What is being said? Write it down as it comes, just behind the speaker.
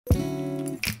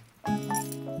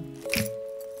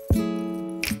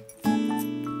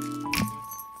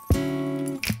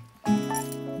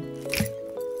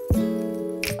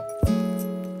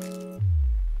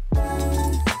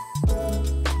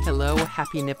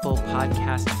Happy Nipple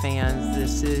Podcast fans.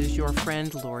 This is your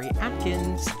friend Lori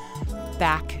Atkins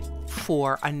back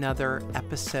for another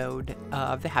episode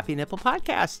of the Happy Nipple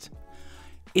Podcast.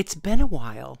 It's been a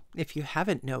while, if you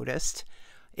haven't noticed.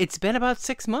 It's been about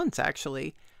 6 months,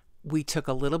 actually. We took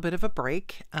a little bit of a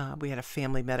break. We had a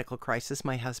family medical crisis.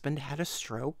 My husband had a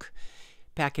stroke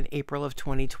back in April of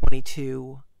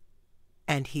 2022,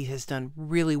 and he has done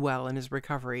really well in his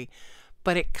recovery.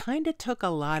 But it kind of took a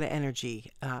lot of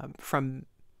energy from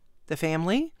the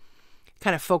family,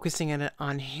 kind of focusing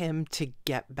on him to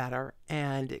get better.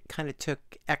 And it kind of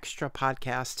took extra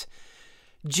podcast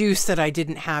juice that I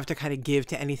didn't have to kind of give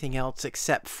to anything else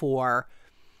except for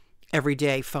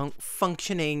everyday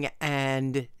functioning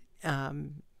and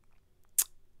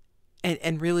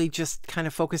really just kind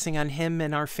of focusing on him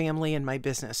and our family and my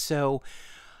business. So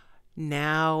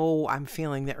now I'm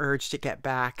feeling the urge to get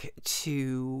back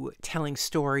to telling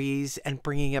stories and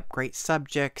bringing up great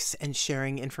subjects and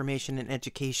sharing information and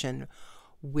education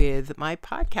with my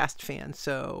podcast fans.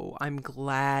 So I'm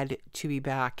glad to be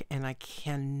back, and I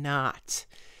cannot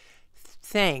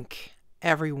thank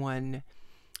everyone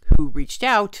who reached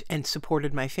out and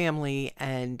supported my family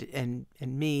and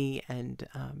me, and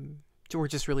we're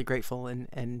just really grateful,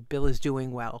 and Bill is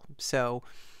doing well. So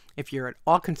if you're at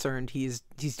all concerned, he's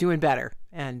doing better,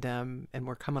 and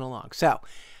we're coming along. So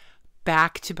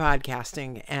back to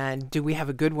podcasting, and do we have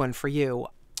a good one for you?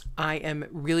 I am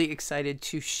really excited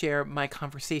to share my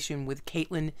conversation with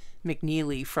Caitlin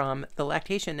McNeily from the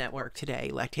Lactation Network today.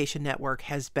 Lactation Network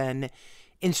has been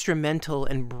instrumental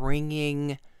in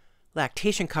bringing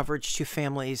lactation coverage to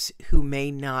families who may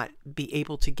not be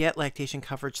able to get lactation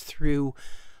coverage through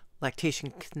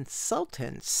lactation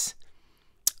consultants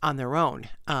on their own.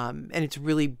 And it's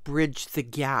really bridged the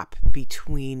gap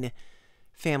between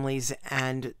families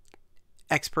and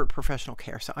expert professional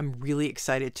care. So I'm really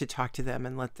excited to talk to them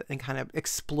and kind of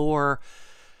explore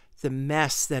the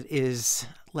mess that is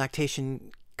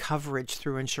lactation coverage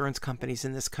through insurance companies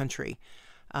in this country.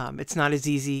 It's not as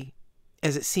easy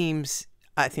as it seems.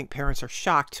 I think parents are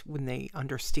shocked when they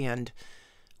understand,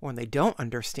 or when they don't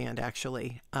understand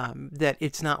actually, that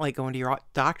it's not like going to your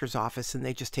doctor's office and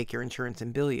they just take your insurance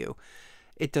and bill you.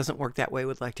 It doesn't work that way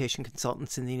with lactation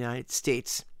consultants in the United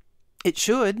States. It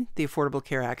should. The Affordable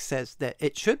Care Act says that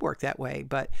it should work that way,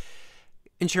 but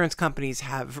insurance companies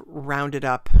have rounded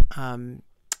up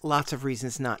lots of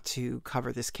reasons not to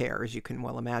cover this care. As you can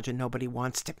well imagine, nobody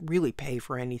wants to really pay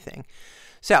for anything.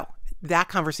 So that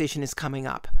conversation is coming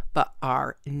up, but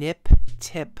our nip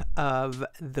tip of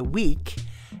the week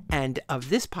and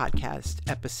of this podcast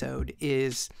episode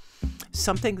is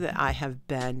something that I have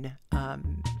been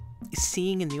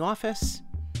seeing in the office,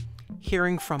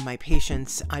 hearing from my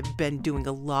patients. I've been doing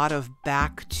a lot of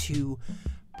back to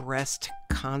breast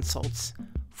consults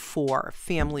for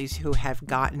families who have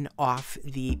gotten off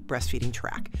the breastfeeding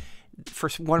track for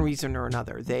one reason or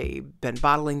another. They've been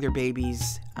bottling their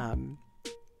babies.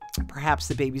 Perhaps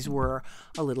the babies were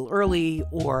a little early,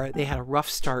 or they had a rough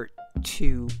start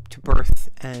to birth,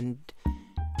 and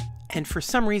for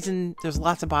some reason there's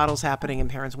lots of bottles happening and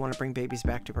parents want to bring babies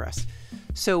back to breast.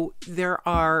 So there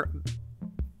are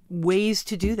ways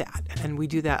to do that, and we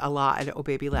do that a lot at Oh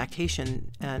Baby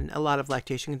Lactation, and a lot of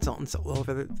lactation consultants all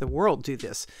over the world do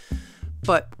this.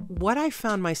 But what I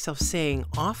found myself saying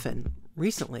often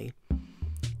recently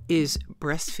is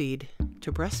breastfeed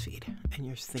to breastfeed. And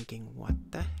you're thinking, what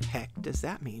the heck does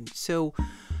that mean? So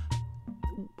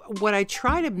what I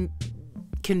try to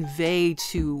convey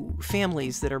to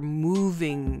families that are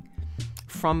moving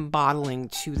from bottling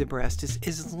to the breast is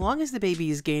as long as the baby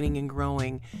is gaining and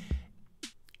growing,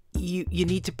 you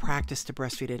need to practice to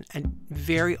breastfeed. And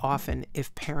very often,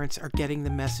 if parents are getting the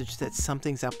message that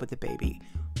something's up with the baby,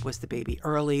 was the baby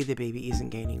early, the baby isn't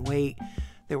gaining weight,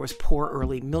 there was poor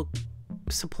early milk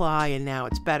supply and now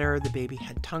it's better, the baby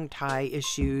had tongue tie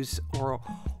issues or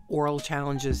oral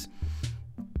challenges,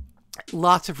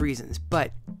 lots of reasons.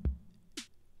 But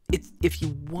if you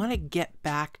want to get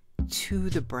back to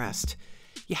the breast,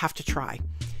 you have to try.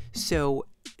 So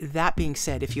that being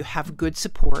said, if you have good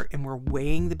support and we're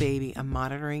weighing the baby and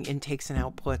monitoring intakes and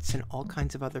outputs and all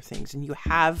kinds of other things, and you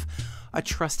have a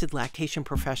trusted lactation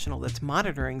professional that's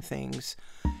monitoring things,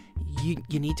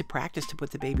 you need to practice to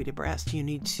put the baby to breast. You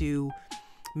need to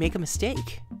make a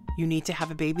mistake. You need to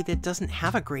have a baby that doesn't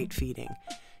have a great feeding.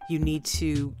 You need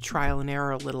to trial and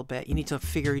error a little bit. You need to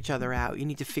figure each other out. You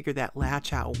need to figure that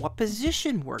latch out. What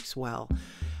position works well?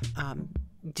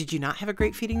 Did you not have a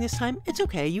great feeding this time? It's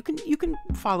okay. You can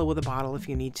follow with a bottle if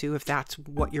you need to, if that's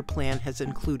what your plan has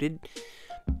included.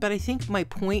 But I think my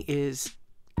point is,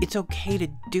 it's okay to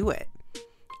do it.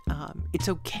 It's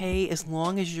okay as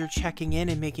long as you're checking in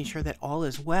and making sure that all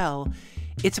is well.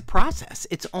 It's a process.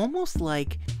 It's almost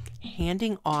like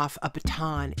handing off a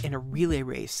baton in a relay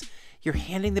race. You're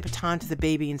handing the baton to the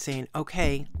baby and saying,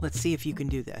 okay, let's see if you can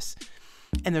do this.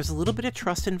 And there's a little bit of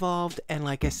trust involved, and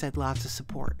like I said, lots of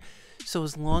support. So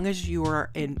as long as you're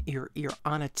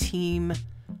on a team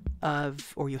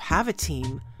or you have a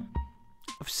team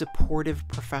of supportive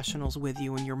professionals with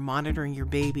you, and you're monitoring your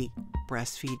baby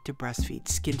breastfeed to breastfeed,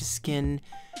 skin to skin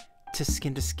to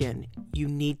skin to skin, you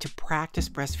need to practice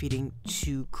breastfeeding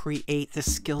to create the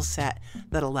skill set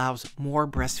that allows more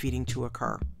breastfeeding to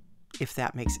occur, if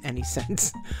that makes any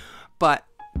sense. But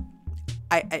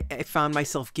I found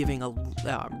myself giving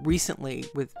recently,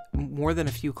 with more than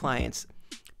a few clients,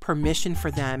 permission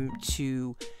for them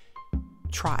to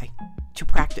try, to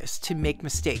practice, to make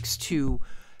mistakes, to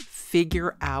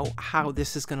figure out how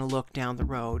this is going to look down the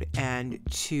road, and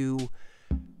to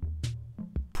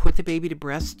put the baby to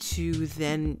breast, to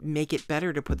then make it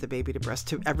better to put the baby to breast,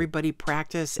 to everybody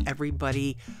practice,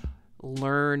 everybody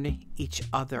learn each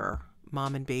other,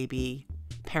 mom and baby,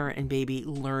 parent and baby,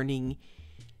 learning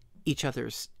each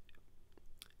other's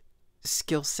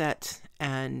skill set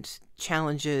and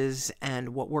challenges and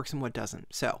what works and what doesn't.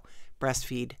 So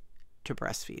breastfeed to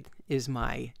breastfeed is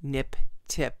my nip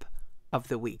tip of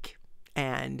the week.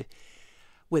 And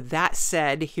with that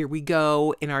said, here we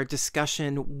go in our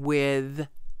discussion with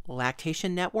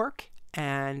Lactation Network.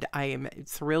 And I am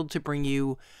thrilled to bring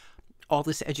you all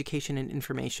this education and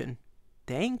information.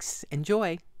 Thanks.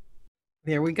 Enjoy.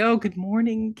 There we go. Good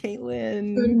morning,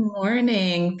 Caitlin. Good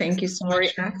morning. Thank you so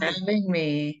much for having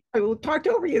me. I will talk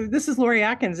over you. This is Lori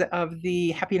Atkins of the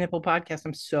Happy Nipple Podcast.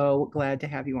 I'm so glad to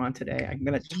have you on today. I'm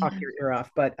going to talk your ear off,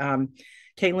 but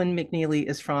Caitlin McNeily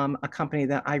is from a company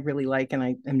that I really like and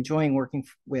I am enjoying working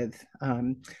with,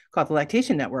 called the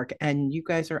Lactation Network. And you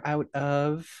guys are out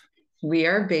of... We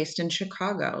are based in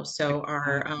Chicago. So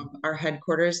our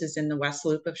headquarters is in the West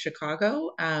Loop of Chicago.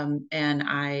 And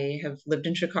I have lived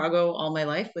in Chicago all my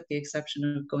life, with the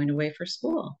exception of going away for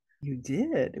school. You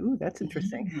did? Ooh, that's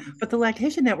interesting. But the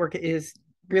Lactation Network is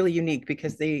really unique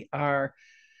because they are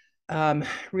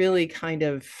really kind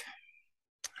of,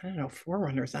 I don't know,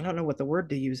 forerunners. I don't know what the word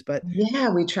to use, but yeah,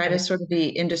 we try to sort of be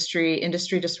industry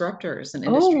disruptors and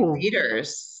industry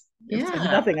leaders. Yeah, it's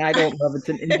nothing I don't love. It's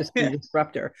an industry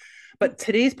disruptor. But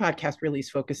today's podcast really is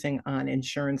focusing on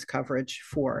insurance coverage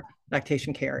for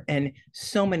lactation care, and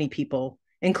so many people,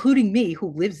 including me,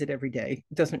 who lives it every day,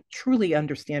 doesn't truly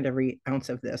understand every ounce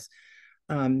of this.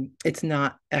 It's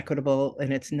not equitable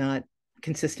and it's not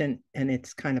consistent, and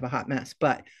it's kind of a hot mess.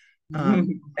 But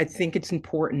I think it's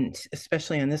important,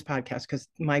 especially on this podcast, because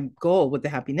my goal with the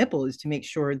Happy Nipple is to make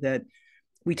sure that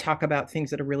we talk about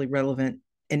things that are really relevant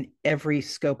in every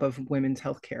scope of women's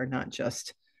healthcare, not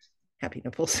just happy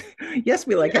nipples. Yes,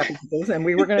 we like happy nipples, and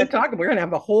we're going to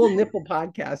have a whole nipple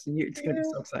podcast, and it's going to be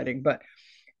so exciting. But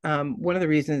one of the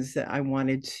reasons that I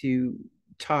wanted to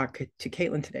talk to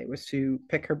Caitlin today was to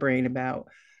pick her brain about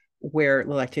where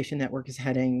the Lactation Network is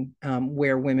heading,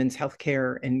 where women's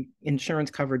healthcare and insurance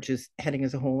coverage is heading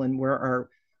as a whole, and where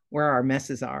our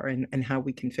messes are, and how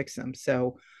we can fix them.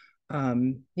 So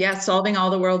solving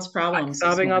all the world's problems.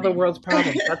 Solving all the world's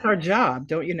problems. That's our job,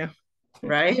 don't you know?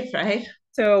 Right.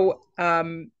 So,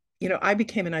 I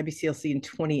became an IBCLC in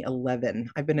 2011.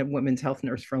 I've been a women's health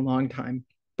nurse for a long time.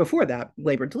 Before that,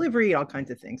 labor delivery, all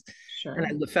kinds of things. Sure. And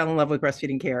I fell in love with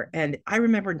breastfeeding care. And I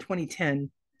remember in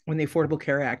 2010 when the Affordable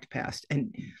Care Act passed,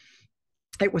 and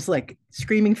it was like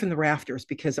screaming from the rafters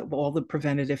because of all the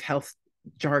preventative health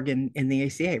jargon in the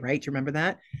ACA, right? Do you remember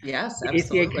that? Yes,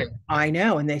 absolutely. I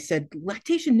know. And they said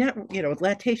lactation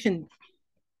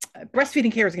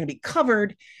breastfeeding care is going to be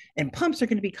covered, and pumps are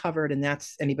going to be covered. And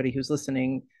that's, anybody who's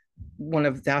listening,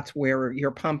 that's where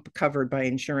your pump covered by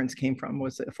insurance came from,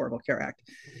 was the Affordable Care Act.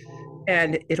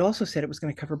 And it also said it was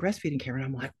going to cover breastfeeding care. And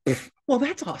I'm like, well,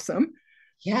 that's awesome.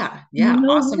 Yeah.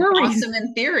 Awesome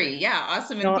in theory. Yeah.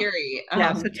 Awesome in theory.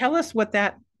 So tell us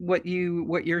what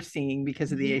you're seeing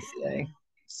because of the ACA.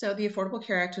 So the Affordable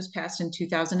Care Act was passed in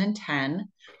 2010.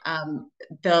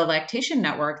 The Lactation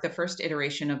Network, the first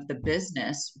iteration of the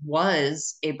business,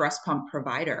 was a breast pump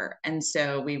provider. And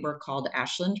so we were called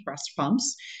Ashland Breast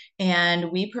Pumps,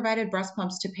 and we provided breast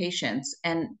pumps to patients.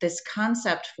 And this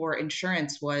concept for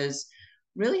insurance was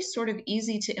really sort of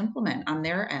easy to implement on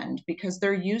their end, because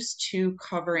they're used to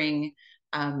covering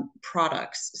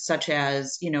products such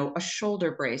as, a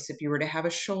shoulder brace if you were to have a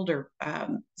shoulder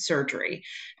surgery.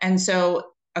 And so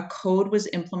a code was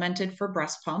implemented for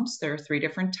breast pumps. There are 3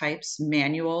 different types: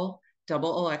 manual,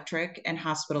 double electric, and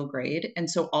hospital grade. And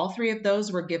so all 3 of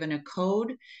those were given a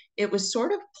code. It was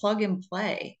sort of plug and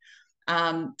play.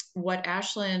 What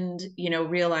Ashland,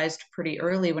 realized pretty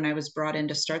early when I was brought in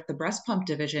to start the breast pump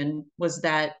division was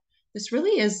that this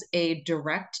really is a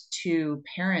direct to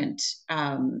parent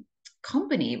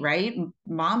company, right?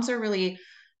 Moms are really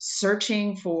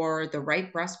searching for the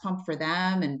right breast pump for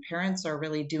them, and parents are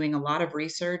really doing a lot of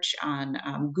research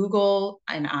on Google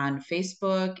and on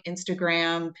Facebook,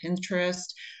 Instagram,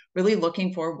 Pinterest, really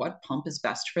looking for what pump is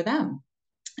best for them.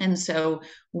 And so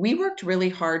we worked really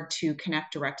hard to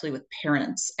connect directly with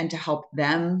parents and to help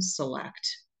them select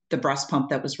the breast pump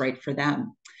that was right for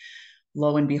them.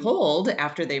 Lo and behold,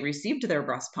 after they received their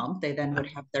breast pump, they then would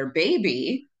have their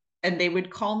baby and they would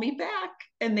call me back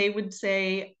and they would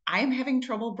say, I'm having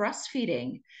trouble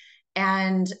breastfeeding.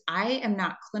 And I am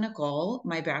not clinical.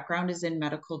 My background is in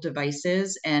medical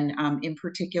devices and, in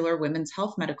particular, women's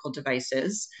health medical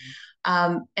devices.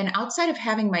 And outside of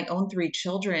having my own three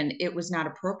children, it was not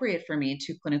appropriate for me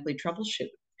to clinically troubleshoot.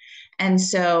 And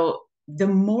so the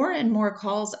more and more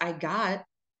calls I got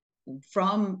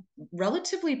from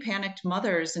relatively panicked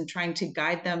mothers and trying to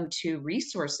guide them to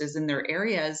resources in their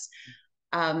areas,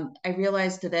 I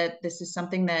realized that this is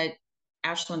something that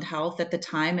Ashland Health at the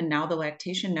time and now the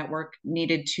Lactation Network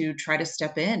needed to try to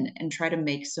step in and try to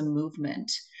make some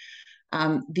movement.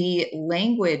 The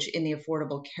language in the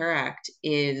Affordable Care Act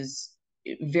is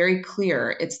very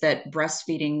clear. It's that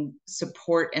breastfeeding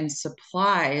support and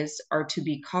supplies are to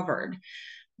be covered.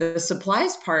 The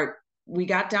supplies part we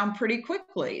got down pretty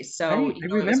quickly. So, Right. I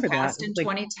it was remember that. passed It's in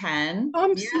like, 2010.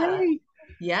 I'm Yeah. sorry.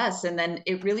 Yes. And then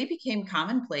it really became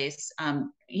commonplace.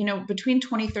 Between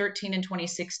 2013 and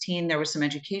 2016, there was some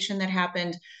education that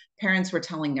happened. Parents were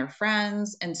telling their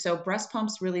friends. And so breast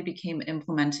pumps really became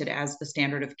implemented as the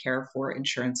standard of care for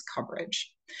insurance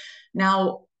coverage.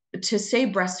 Now, to say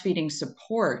breastfeeding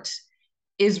support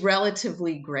is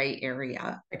relatively gray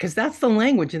area. Because that's the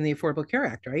language in the Affordable Care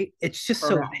Act, right? It's just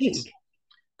so Correct. vague.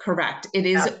 Correct. It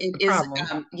is, That's it the is,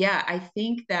 problem. yeah, I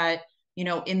think that,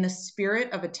 in the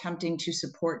spirit of attempting to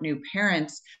support new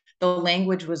parents, the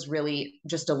language was really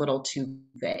just a little too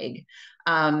vague.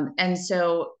 And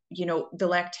so, the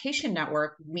Lactation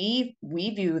Network, we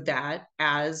view that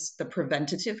as the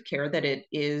preventative care that it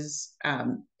is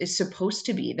supposed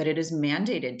to be, that it is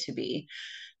mandated to be.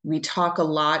 We talk a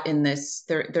lot in this,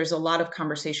 there's a lot of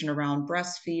conversation around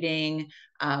breastfeeding.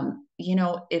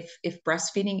 If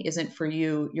breastfeeding isn't for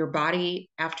you, your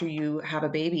body after you have a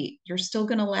baby, you're still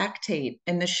going to lactate,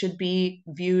 and this should be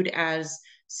viewed as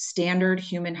standard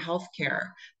human health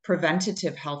care,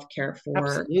 preventative health care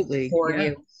Absolutely. for Yeah.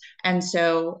 you. And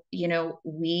so,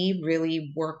 we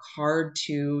really work hard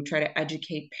to try to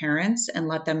educate parents and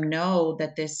let them know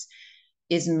that this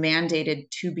is mandated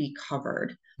to be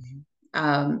covered. Mhm.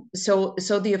 So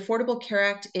the Affordable Care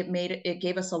Act, it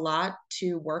gave us a lot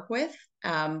to work with,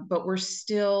 but we're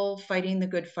still fighting the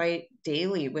good fight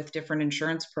daily with different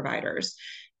insurance providers.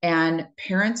 And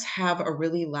parents have a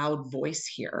really loud voice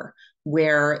here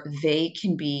where they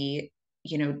can be,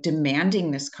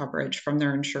 demanding this coverage from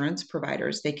their insurance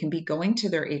providers. They can be going to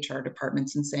their HR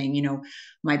departments and saying,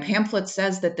 my pamphlet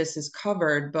says that this is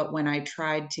covered, but when I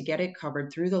tried to get it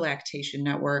covered through the Lactation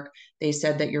Network, they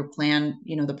said that your plan,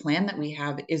 the plan that we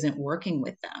have isn't working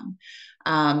with them.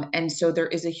 And so there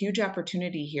is a huge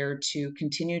opportunity here to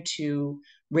continue to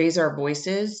raise our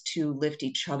voices, to lift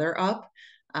each other up.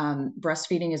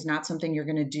 Breastfeeding is not something you're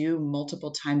going to do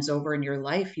multiple times over in your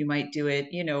life. You might do it,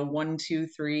 one, two,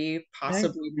 three, Right.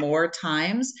 possibly more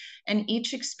times. And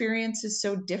each experience is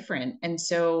so different. And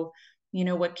so,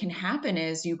 what can happen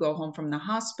is you go home from the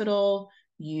hospital,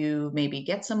 you maybe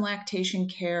get some lactation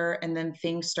care, and then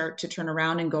things start to turn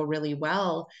around and go really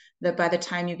well. That by the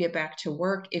time you get back to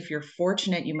work, if you're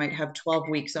fortunate, you might have 12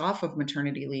 weeks off of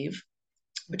maternity leave,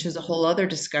 which is a whole other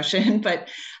discussion. But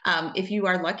if you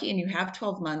are lucky and you have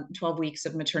 12 weeks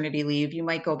of maternity leave, you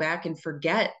might go back and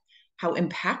forget how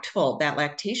impactful that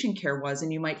lactation care was.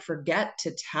 And you might forget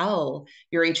to tell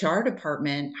your HR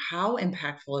department how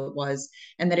impactful it was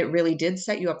and that it really did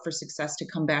set you up for success to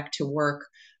come back to work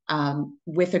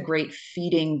with a great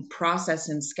feeding process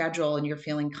and schedule, and you're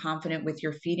feeling confident with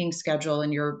your feeding schedule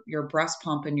and your breast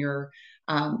pump and your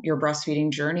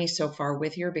breastfeeding journey so far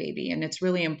with your baby. And it's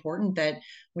really important that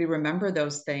we remember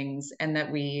those things and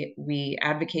that we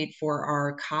advocate for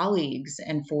our colleagues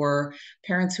and for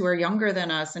parents who are younger than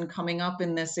us and coming up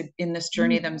in this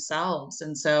journey themselves.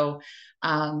 And so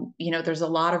there's a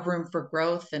lot of room for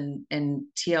growth, and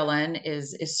TLN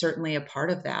is certainly a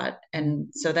part of that. And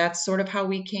so that's sort of how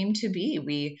we came to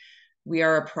be. We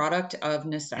are a product of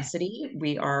necessity.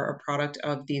 We are a product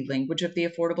of the language of the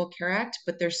Affordable Care Act,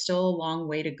 but there's still a long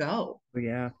way to go.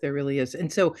 Yeah, there really is.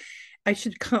 And so I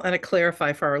should kind of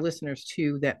clarify for our listeners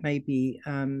too, that may be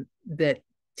that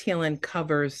TLN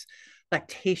covers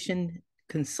lactation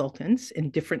consultants in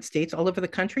different states all over the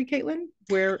country, Caitlin,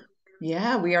 where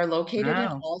Yeah, we are located in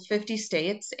wow. all 50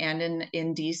 states and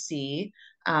in DC.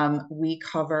 We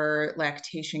cover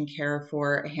lactation care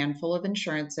for a handful of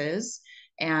insurances,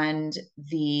 and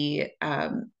the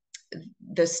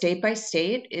state by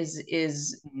state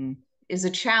Mhm. is a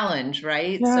challenge,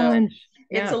 right? So Challenge.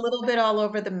 it's Yeah. a little bit all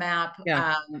over the map,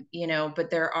 Yeah. but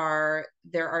there are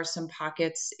some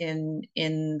pockets in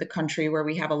the country where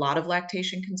we have a lot of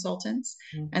lactation consultants,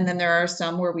 and Mhm. then there are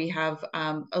some where we have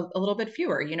a little bit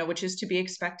fewer, which is to be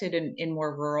expected in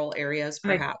more rural areas,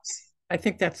 And perhaps. I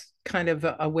think that's kind of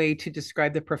a way to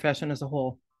describe the profession as a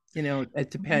whole. It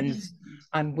depends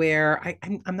on where.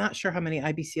 I'm not sure how many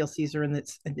IBCLCs are in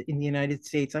the United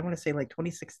States. I want to say like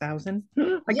 26,000. I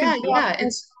could Yeah, be off. yeah,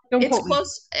 Don't it's quote me.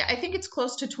 close. I think it's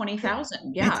close to 20,000.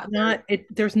 It's Yeah, not it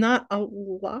there's not a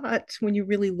lot when you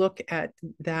really look at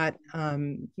that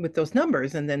with those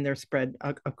numbers, and then they're spread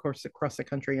of course across the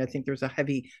country. I think there's a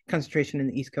heavy concentration in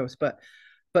the East Coast,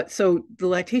 but so the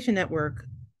Lactation Network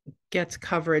gets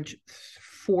coverage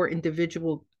for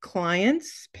individual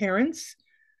clients, parents,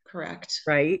 correct,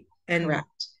 right?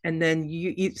 correct, And then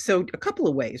so a couple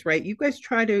of ways, right? You guys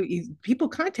people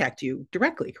contact you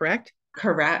directly, correct?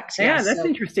 correct. Yeah, Yes. that's So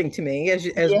interesting to me as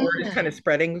yeah, word is kind of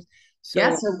spreading. yeah.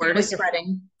 So So word is families are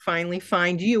spreading. finally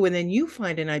find you, and then you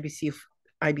find an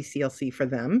IBCLC for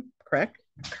them, correct?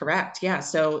 Correct. Yeah.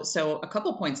 So a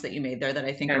couple points that you made there that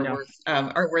I think Yeah, no.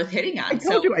 are worth hitting I on. told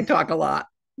So you I talk a lot.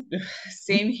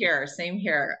 same here, same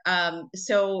here.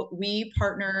 So we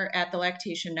partner at the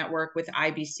Lactation Network with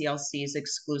IBCLCs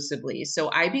exclusively. So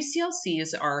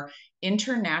IBCLCs are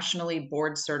internationally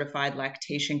board certified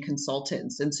lactation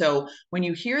consultants. And so when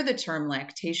you hear the term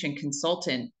lactation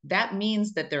consultant, that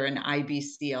means that they're an It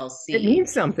IBCLC.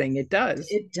 means something. It does.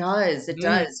 It does. It Mm,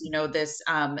 does. This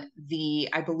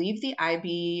I believe the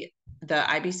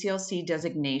IBCLC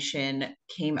designation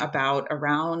came about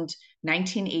around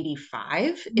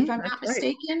 1985, if I'm that's not right.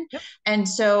 mistaken. Yep. And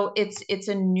so it's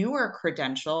a newer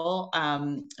credential.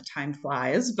 Time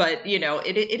flies, but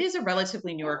it is a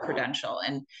relatively newer credential,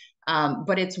 and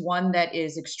but it's one that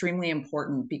is extremely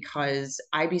important because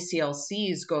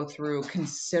IBCLCs go through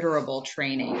considerable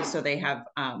training. So they have,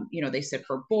 they sit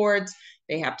for boards,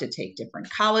 they have to take different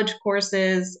college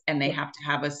courses, and they Yep. have to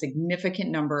have a significant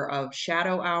number of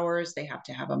shadow hours. They have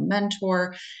to have a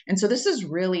mentor. And so this is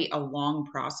really a long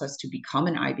process to become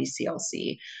an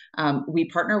IBCLC. We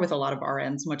partner with a lot of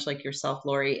RNs, much like yourself,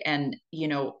 Lori. And,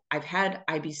 I've had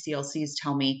IBCLCs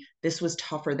tell me this was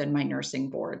tougher than my nursing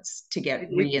boards to get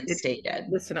reinstated.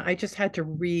 Listen, I just had to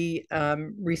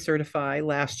recertify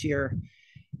last year,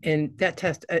 and that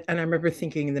test, and I remember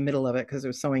thinking in the middle of it because it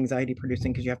was so anxiety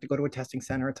producing because you have to go to a testing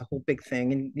center. It's a whole big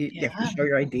thing, and you have to Yeah. show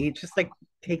your ID. It's just like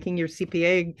taking your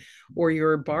CPA or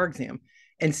your bar exam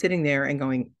and sitting there and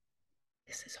going,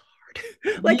 this is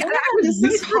hard. Like Yeah, I was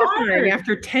this is recertifying hard.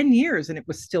 after 10 years and it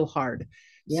was still hard.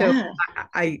 So Yeah.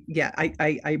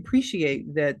 I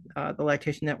appreciate that the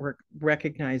Lactation Network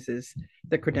recognizes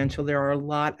the credential. There are a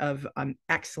lot of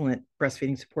excellent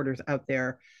breastfeeding supporters out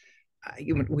there.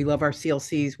 We love our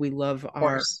CLCs. Of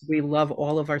course. We love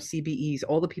all of our CBEs,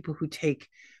 all the people who take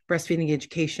breastfeeding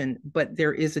education, but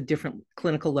there is a different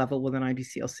clinical level with an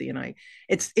IBCLC. And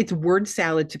it's word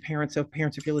salad to parents. So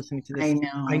parents, if you're listening to I this,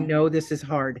 I know. know this is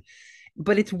hard,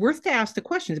 but it's worth to ask the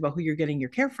questions about who you're getting your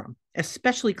care from,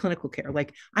 especially clinical care.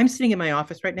 Like I'm sitting in my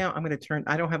office right now.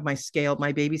 I don't have my scale,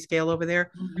 my baby scale over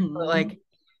there. But Mhm. like,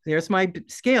 there's my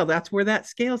scale. That's where that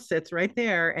scale sits right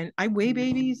there. And I weigh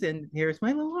babies, and here's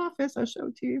my little office. I'll show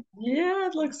it to you. Yeah,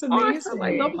 it looks Awesome. I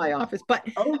love amazing. my office. But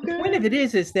Oh, the point of good.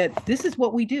 it is that this is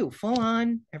what we do full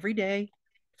on every day,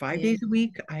 five Yeah. days a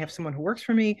week. I have someone who works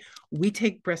for me. We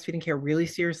take breastfeeding care really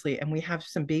seriously, and we have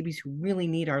some babies who really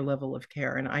need our level of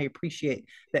care. And I appreciate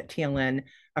that TLN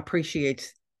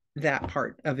appreciates that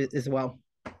part of it as well.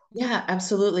 Yeah,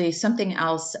 absolutely. Something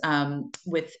else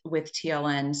with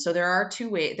TLN. So there are a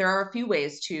few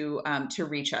ways to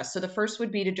reach us. So the first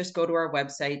would be to just go to our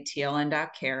website,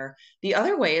 tln.care. The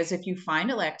other way is if you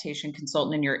find a lactation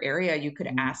consultant in your area, you could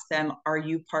ask them, are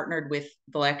you partnered with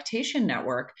the Lactation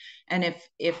Network? And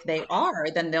if they are,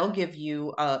 then they'll give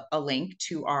you a link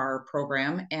to our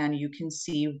program, and you can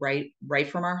see right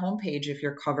from our homepage if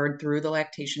you're covered through the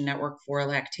Lactation Network for a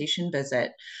lactation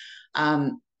visit.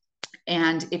 Um,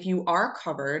 And if you are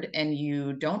covered and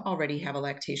you don't already have a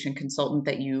lactation consultant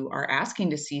that you are asking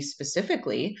to see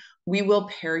specifically, we will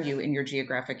pair you in your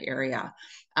geographic area.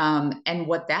 And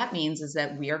what that means is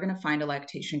that we are going to find a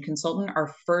lactation consultant.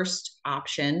 Our first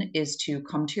option is to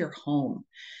come to your home.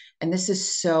 And this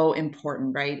is so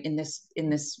important, right? In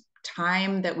this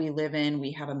time that we live in,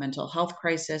 we have a mental health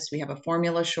crisis, we have a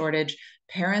formula shortage.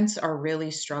 Parents are really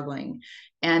struggling.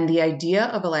 And the idea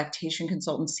of a lactation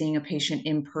consultant seeing a patient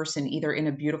in person, either in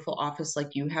a beautiful office like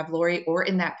you have, Lori, or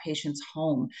in that patient's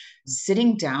home,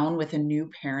 sitting down with a new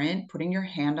parent, putting your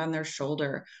hand on their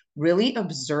shoulder, really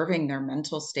observing their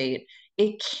mental state,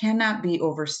 it cannot be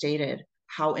overstated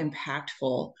how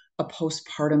impactful a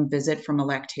postpartum visit from a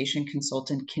lactation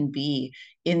consultant can be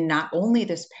in not only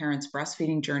this parent's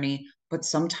breastfeeding journey, but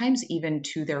sometimes even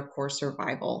to their core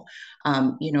survival.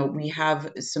 We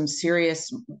have some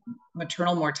serious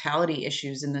maternal mortality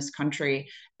issues in this country,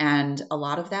 and a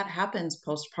lot of that happens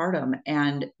postpartum.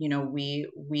 And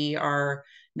we are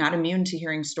not immune to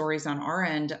hearing stories on our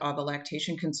end of a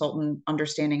lactation consultant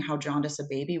understanding how jaundiced a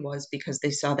baby was because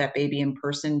they saw that baby in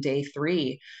person day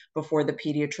 3 before the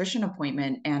pediatrician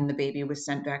appointment, and the baby was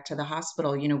sent back to the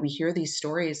hospital. We hear these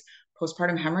stories,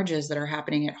 postpartum hemorrhages that are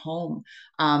happening at home.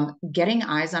 Getting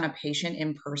eyes on a patient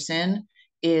in person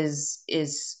is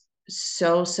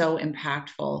so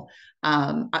impactful,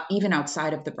 even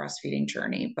outside of the breastfeeding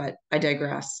journey. But I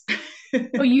digress.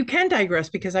 Oh, you can digress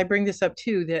because I bring this up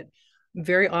too, that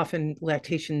very often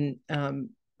lactation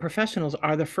professionals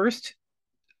are the first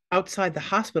outside the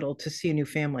hospital to see a new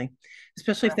family,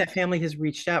 especially if that family has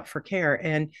reached out for care.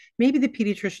 And maybe the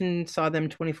pediatrician saw them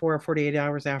 24 or 48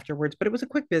 hours afterwards, but it was a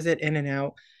quick visit in and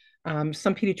out.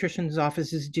 Some pediatricians'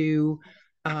 offices do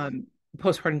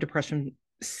postpartum depression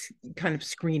kind of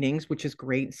screenings, which is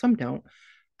great. Some don't.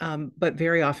 But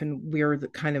very often we're the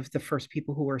kind of the first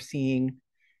people who are seeing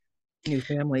new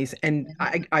families. And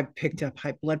I've picked up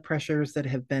high blood pressures that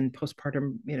have been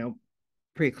postpartum,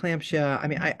 preeclampsia. I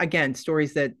mean, again,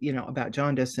 stories that, about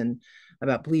jaundice and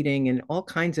about bleeding and all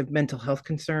kinds of mental health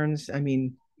concerns. I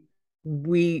mean,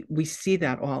 we see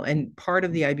that all. And part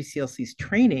of the IBCLC's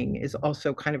training is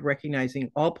also kind of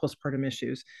recognizing all postpartum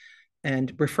issues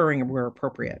and referring where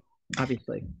appropriate,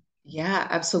 obviously. Yeah, And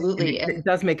absolutely. it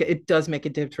does make a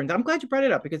difference. I'm glad you brought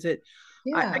it up because I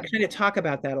Yeah. kind of talk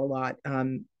about that a lot,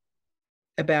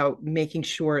 about making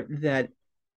sure that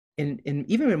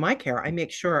even in my care, I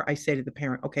make sure I say to the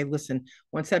parent, okay, listen,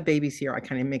 once that baby's here, I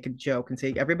kind of make a joke and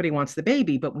say, everybody wants the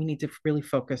baby, but we need to really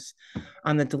focus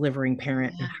on the delivering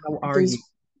parent. And how are These you?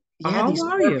 yeah, How these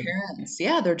are poor you? parents,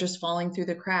 yeah, they're just falling through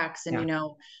the cracks. And Yeah,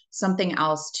 something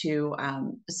else to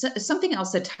something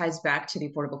else that ties back to the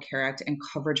Affordable Care Act and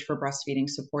coverage for breastfeeding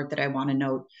support that I want to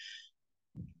note: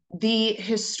 the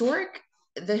historic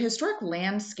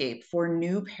landscape for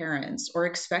new parents or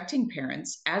expecting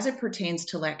parents as it pertains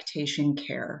to lactation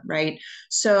care, right?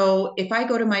 So if I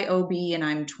go to my OB and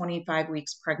I'm 25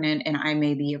 weeks pregnant and I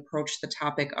maybe approach the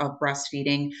topic of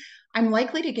breastfeeding, I'm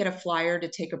likely to get a flyer to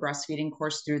take a breastfeeding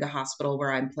course through the hospital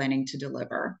where I'm planning to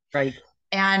deliver. right,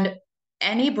 And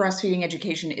any breastfeeding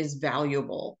education is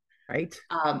valuable. right.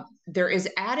 There is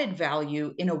added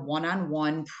value in a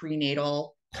one-on-one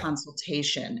prenatal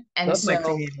consultation. And Love my so,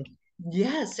 prenatal.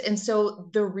 yes. And so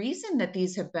the reason that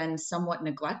these have been somewhat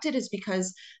neglected is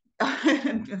because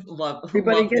Everybody love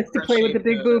the gets to play with crochet the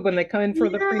big food. boob when they come in for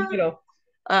the Yeah. prenatal.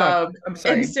 Sorry, I'm And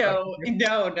sorry. so,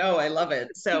 no, I love it.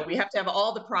 So we have to have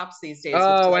all the props these days with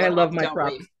Oh, I love telehealth, my don't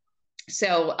props. we?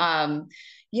 So,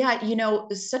 yeah,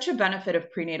 such a benefit of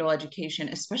prenatal education,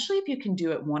 especially if you can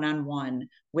do it one on one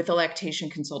with a lactation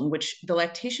consultant, which the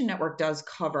Lactation Network does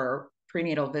cover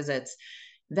prenatal visits.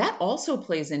 That also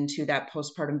plays into that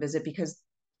postpartum visit because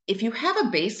if you have a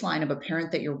baseline of a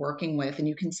parent that you're working with and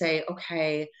you can say,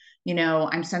 okay,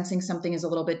 I'm sensing something is a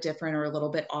little bit different or a little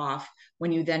bit off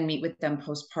when you then meet with them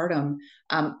postpartum.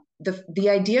 The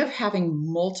idea of having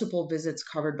multiple visits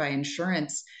covered by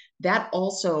insurance, that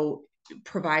also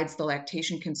provides the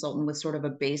lactation consultant with sort of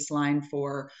a baseline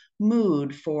for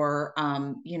mood, for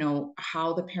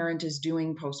how the parent is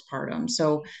doing postpartum.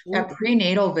 So that Absolutely.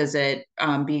 prenatal visit,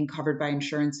 being covered by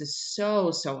insurance, is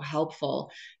so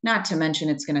helpful. Not to mention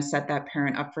it's going to set that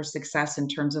parent up for success in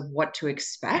terms of what to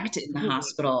expect in the Absolutely.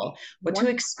 hospital, what to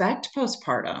One expect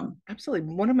postpartum.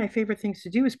 Absolutely. One of my favorite things to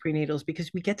do is prenatals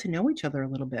because we get to know each other a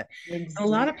little bit. And a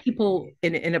lot of people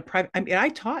Exactly. in a private, I mean, I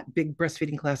taught big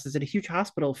breastfeeding classes at a huge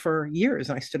hospital for years.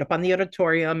 And I stood up on the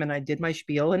auditorium and I did my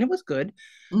spiel and it was good.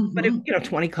 But if, Mm-hmm.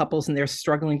 20 couples and they're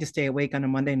struggling to stay awake on a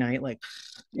Monday night, like,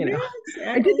 you Yeah, know,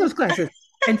 I did exactly. those classes.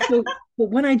 And so, but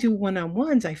when I do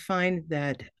one-on-ones, I find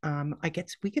that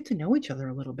we get to know each other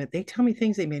a little bit. They tell me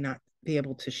things they may not be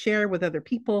able to share with other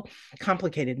people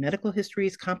complicated medical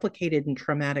histories, complicated and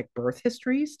traumatic birth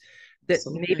histories that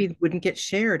Absolutely. maybe wouldn't get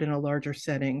shared in a larger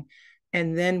setting.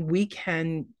 And then we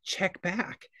can check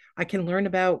back. I can learn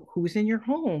about who's in your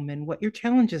home and what your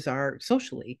challenges are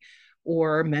socially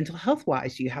or mental health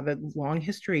wise. You have a long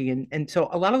history. And so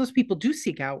a lot of those people do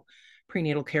seek out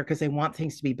prenatal care because they want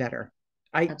things to be better.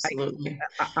 I, I Absolutely.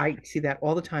 I see that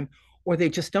all the time, or they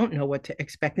just don't know what to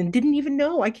expect and didn't even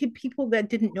know. I get people that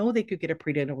didn't know they could get a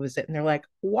prenatal visit, and they're like,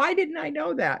 "Why didn't I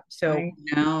know that?" So I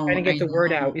know. trying to I get the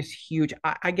word know. out is huge.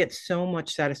 I get so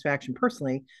much satisfaction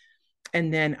personally,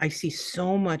 and then I see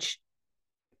so much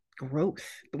growth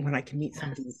when I can meet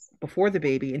somebody Yes. before the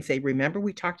baby and say, remember,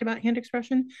 we talked about hand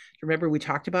expression? Remember, we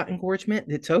talked about engorgement?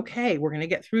 It's okay. We're going to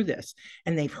get through this.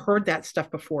 And they've heard that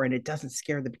stuff before, and it doesn't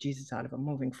scare the bejesus out of them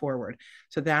moving forward.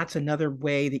 So that's another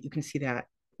way that you can see that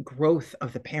growth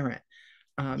of the parent,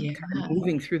 Yeah. kind of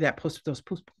moving through that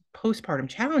postpartum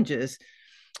challenges,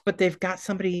 but they've got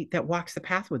somebody that walks the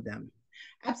path with them.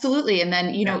 Absolutely. And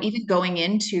then, Yeah. even going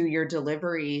into your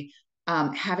delivery,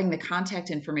 having the contact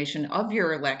information of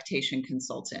your lactation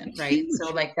consultant, right? So,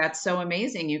 Huge. like, that's so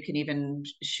amazing. You can even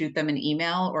shoot them an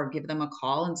email or give them a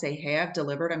call and say, hey, I've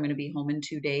delivered. I'm going to be home in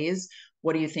 2 days.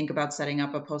 What do you think about setting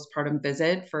up a postpartum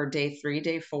visit for day 3,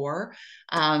 day 4?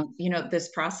 This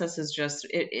process is just,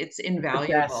 it's The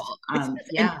invaluable. best. And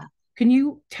Yeah. can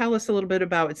you tell us a little bit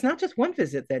about, it's not just one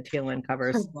visit that TLN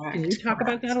covers. Can you Correct, talk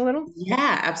about correct. that a little?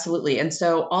 Yeah, absolutely. And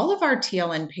so all of our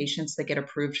TLN patients that get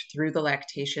approved through the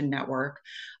Lactation Network,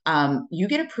 you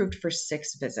get approved for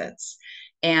 6 visits.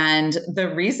 And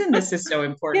the reason this is so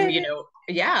important, Yeah.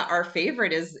 yeah, our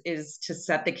favorite is to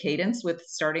set the cadence with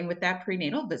starting with that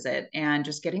prenatal visit and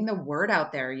just getting the word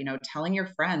out there, telling your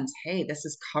friends, hey, this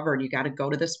is covered. You got to go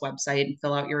to this website and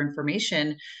fill out your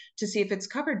information to see if it's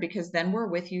covered, because then we're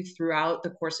with you throughout the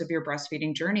course of your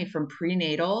breastfeeding journey from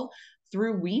prenatal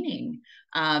through weaning.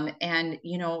 And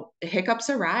hiccups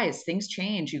arise, things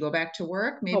change, you go back to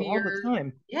work, Oh, maybe all the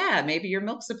time. maybe your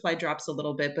milk supply drops a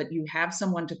little bit, but you have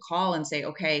someone to call and say,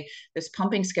 okay, this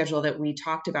pumping schedule that we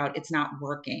talked about, it's not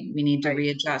working, we need to Right.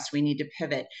 readjust, we need to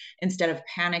pivot, instead of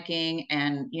panicking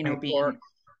and Right. being, Or,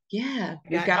 yeah,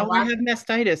 we've yeah, got a oh, I lot. have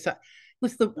mastitis.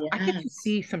 Listen, I get to Yes.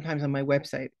 see sometimes on my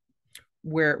website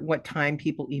where what time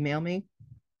people email me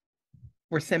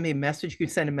or send me a message. You can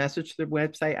send a message to the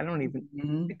website. I don't even,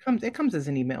 Mhm. it comes as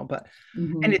an email, but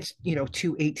and Mhm. it's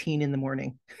 2:18 in the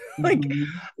morning. Like, Mhm.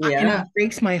 and it Yeah.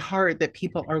 breaks my heart that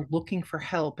people are looking for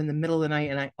help in the middle of the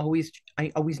night. And I always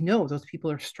know those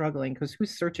people are struggling, because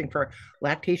who's searching for a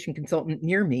lactation consultant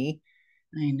near me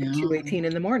I at know. 2:18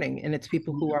 in the morning? And it's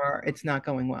people who are, it's not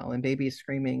going well, and baby is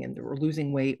screaming and they're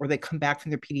losing weight, or they come back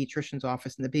from their pediatrician's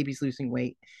office and the baby's losing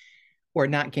weight or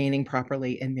not gaining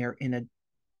properly, and they're in a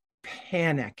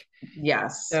panic.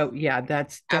 Yes, So yeah,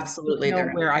 that's absolutely. They're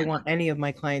in nowhere I panic. want any of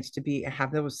my clients to be,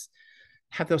 have those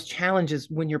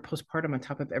challenges when you're postpartum on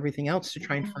top of everything else to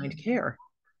try and find care.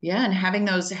 Yeah, and having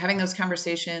those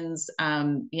conversations,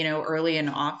 early and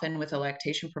often with a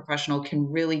lactation professional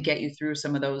can really get you through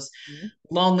some of those Mhm.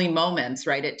 lonely moments,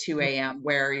 right at 2 a.m.,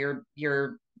 where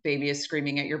your baby is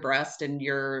screaming at your breast and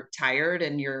you're tired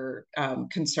and you're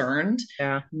concerned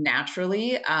Yeah.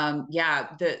 naturally.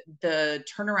 Yeah, the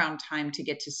turnaround time to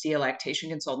get to see a lactation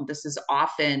consultant, this is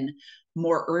often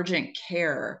more urgent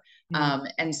care.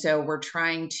 Mhm. And so we're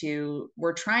trying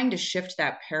to shift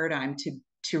that paradigm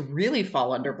to really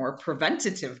fall under more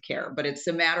preventative care, but it's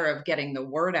a matter of getting the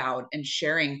word out and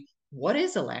sharing, what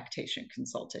is a lactation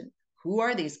consultant, who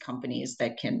are these companies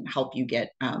that can help you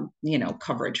get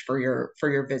coverage for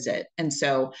your visit. And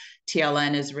so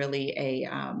TLN is really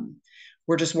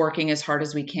we're just working as hard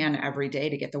as we can every day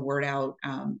to get the word out,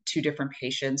 to different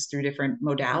patients through different Yeah.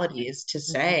 modalities, to Mhm.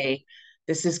 say,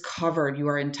 this is covered. You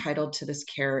are entitled to this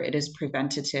care. It is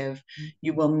preventative. Mhm.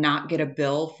 You will not get a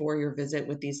bill for your visit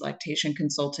with these lactation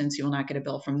consultants. You will not get a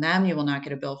bill from them. You will not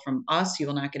get a bill from us. You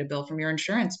will not get a bill from your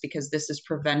insurance, because this is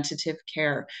preventative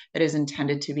care that is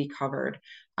intended to be covered,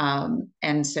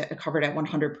 and so covered at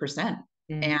 100%.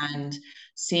 Mhm. And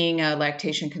seeing a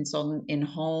lactation consultant in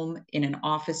home, in an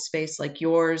office space like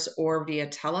yours, or via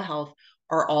telehealth,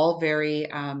 are all very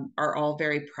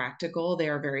practical. They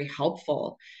are very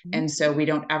helpful. Mhm. And so we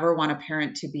don't ever want a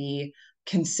parent to be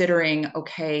considering,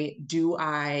 okay, do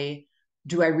I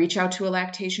reach out to a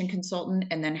lactation consultant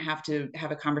and then have to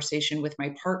have a conversation with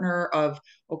my partner of,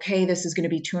 okay, this is going to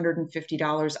be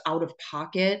 $250 out of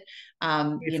pocket.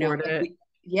 Afford And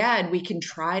it. we can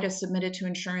try to submit it to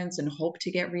insurance and hope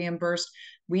to get reimbursed.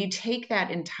 We take that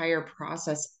entire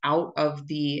process out of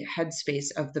the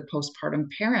headspace of the postpartum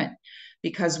parent,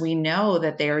 because we know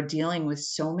that they are dealing with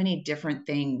so many different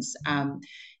things.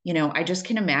 I just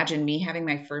can imagine me having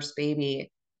my first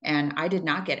baby, and I did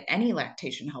not get any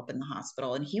lactation help in the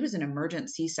hospital. And he was an emergent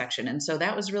C-section. And so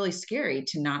that was really scary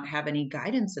to not have any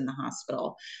guidance in the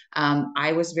hospital.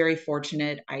 I was very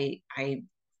fortunate. I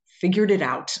figured it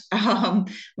out,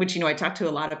 which, I talk to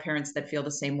a lot of parents that feel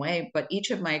the same way, but each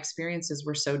of my experiences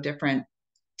were so different.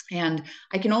 And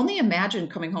I can only imagine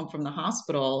coming home from the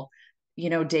hospital,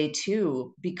 day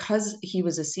two, because he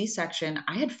was a C-section.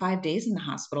 I had 5 days in the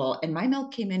hospital and my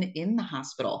milk came in the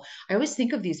hospital. I always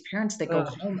think of these parents that go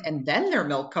Ugh. home and then their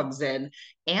milk comes in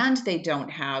and they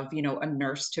don't have, a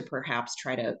nurse to perhaps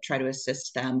try to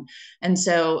assist them. And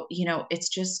so, it's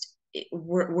just,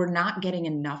 we're not getting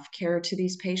enough care to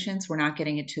these patients. We're not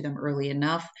getting it to them early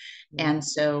enough. Yeah. And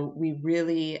so we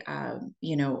really, I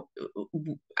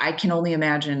can only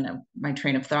imagine. My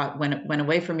train of thought went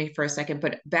away from me for a second,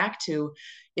 but back to,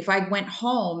 if I went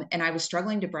home and I was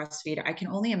struggling to breastfeed, I can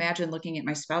only imagine looking at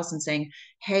my spouse and saying,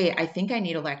 hey, I think I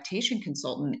need a lactation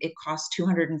consultant. It costs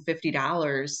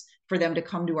 $250 for them to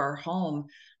come to our home.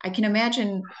 I can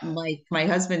imagine like my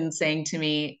husband saying to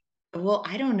me, well,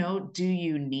 I don't know, do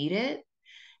you need it?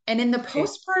 And in the Right.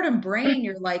 postpartum brain,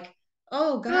 you're like,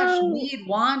 oh gosh, No, need,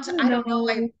 want, I don't know.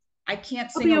 I no, I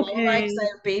can't I'll sing be a lullaby because I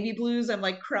okay. have baby blues. I'm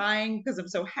like crying because I'm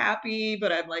so happy,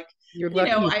 but I'm like, You're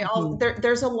lucky.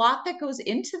 there's a lot that goes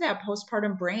into that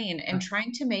postpartum brain, and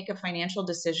trying to make a financial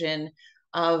decision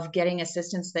of getting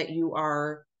assistance that you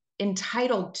are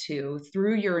entitled to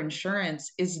through your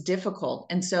insurance is difficult.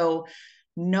 And so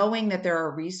knowing that there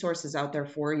are resources out there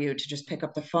for you to just pick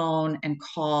up the phone and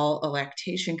call a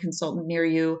lactation consultant near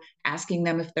you, asking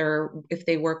them if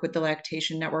they work with the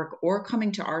Lactation Network, or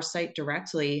coming to our site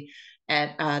directly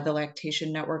at the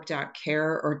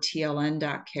lactationnetwork.care or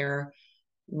tln.care,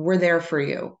 we're there for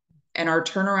you. And our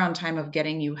turnaround time of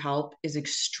getting you help is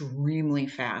extremely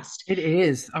fast. It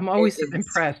is. I'm It always is.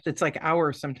 impressed. It's like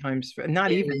hours sometimes,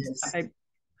 not It even. is.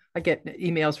 I get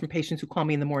emails from patients who call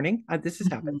me in the morning. This has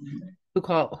happened. Mhm. Who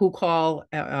call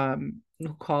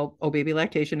Oh Baby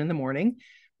Lactation in the morning,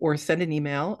 or send an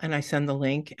email and I send the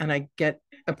link and I get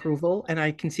approval and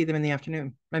I can see them in the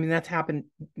afternoon. I mean, that's happened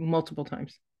multiple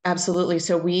times. Absolutely.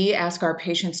 So we ask our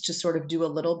patients to sort of do a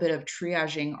little bit of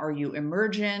triaging. Are you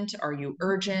emergent? Are you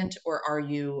urgent? Or are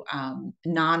you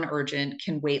non-urgent?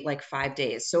 Can wait like 5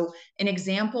 days. So an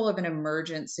example of an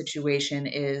emergent situation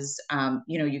is,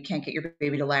 you can't get your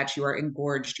baby to latch. You are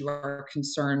engorged. You are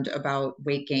concerned about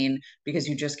weight gain because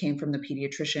you just came from the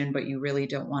pediatrician, but you really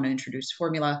don't want to introduce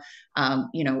formula.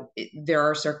 There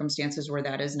are circumstances where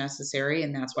that is necessary,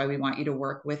 and that's why we want you to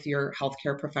work with your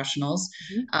healthcare professionals.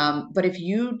 Mhm. But if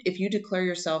you declare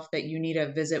yourself that you need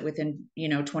a visit within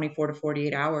 24 to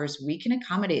 48 hours, we can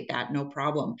accommodate that, no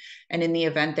problem. And in the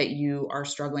event that you are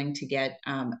struggling to get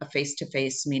a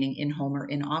face-to-face, meaning in-home or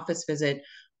in-office visit,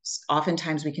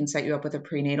 oftentimes we can set you up with a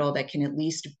prenatal that can at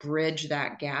least bridge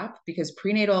that gap, because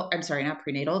I'm sorry, not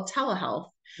prenatal, telehealth.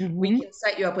 We Mhm. can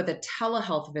set you up with a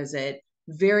telehealth visit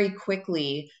very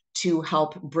quickly to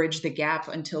help bridge the gap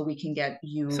until we can get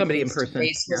you Somebody in face to person.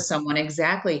 face with Yeah. someone.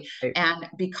 Exactly. Right. And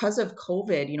because of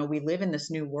COVID, we live in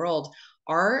this new world.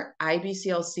 Our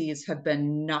IBCLCs have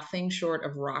been nothing short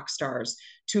of rock stars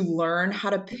to learn how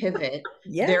to pivot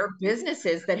Yeah. their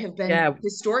businesses that have been Yeah.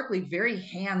 historically very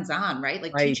hands-on, right?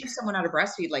 Like Right. teaching someone how to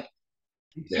breastfeed, like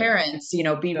Yeah. parents,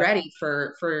 be ready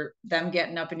for them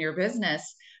getting up in your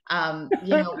business.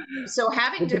 So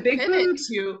having With the to big pivot boobs.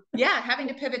 to, yeah, having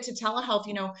to pivot to telehealth,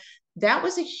 that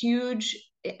was a huge,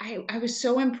 I was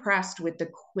so impressed with the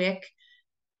quick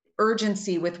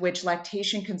urgency with which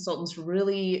lactation consultants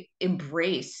really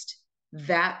embraced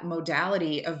that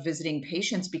modality of visiting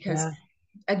patients, because Yeah.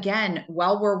 again,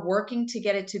 while we're working to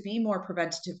get it to be more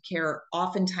preventative care,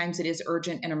 oftentimes it is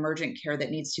urgent and emergent care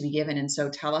that needs to be given. And so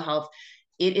telehealth,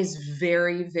 it is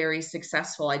very, very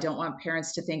successful. I don't want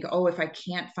parents to think, oh, if I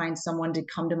can't find someone to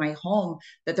come to my home,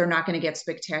 that they're not going to get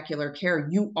spectacular care.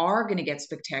 You are going to get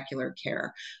spectacular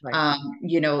care. Right.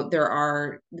 There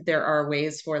are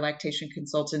ways for lactation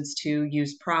consultants to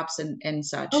use props and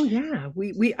such. Oh yeah.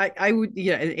 I would,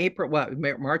 yeah, in April,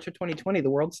 March of 2020,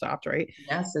 the world stopped, right?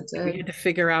 Yes, it We did. had to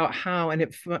figure out how, and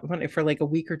it went for like a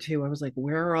week or two. I was like,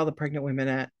 where are all the pregnant women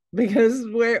at? Because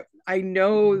where I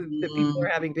know that people are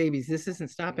Mhm. having babies, this isn't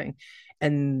stopping.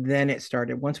 And then it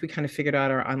started. Once we kind of figured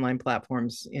out our online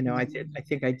platforms, I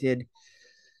think I did.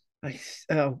 I,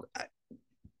 oh,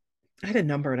 I had a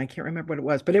number and I can't remember what it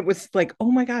was, but it was like,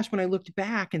 oh my gosh, when I looked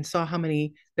back and saw how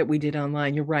many that we did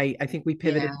online, you're right. I think we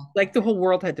pivoted, Yeah. like the whole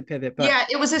world had to pivot, but Yeah,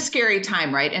 it was a scary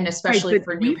time, right? And right, especially but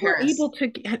for new we were parents. able to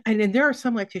get, and then there are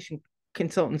some lactation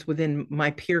consultants within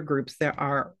my peer groups that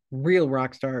are real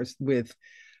rock stars with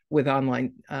with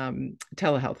online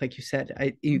telehealth, like you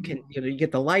said. You can, you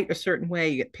get the light a certain way,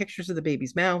 you get pictures of the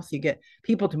baby's mouth, you get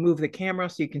people to move the camera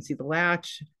so you can see the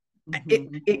latch.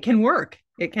 It can work.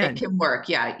 It It can. can work.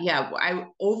 Yeah. Yeah.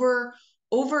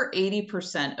 Over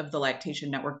 80% of the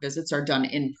Lactation Network visits are done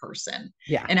in person.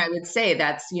 Yeah. And I would say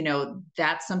that's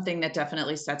something that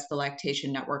definitely sets the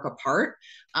Lactation Network apart,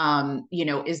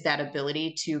 is that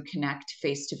ability to connect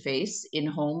face to face in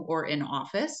home or in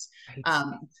office.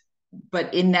 Right.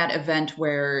 But in that event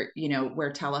where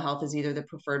telehealth is either the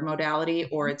preferred modality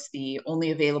or it's the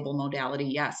only available modality,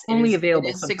 yes, it Only is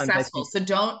available sometimes, I successful. think.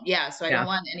 So I don't Yeah.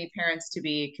 want any parents to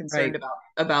be concerned Right.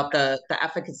 about the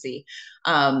efficacy.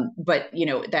 But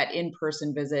that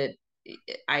in-person visit,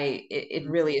 it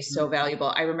really is so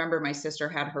valuable. I remember my sister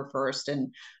had her first,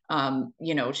 and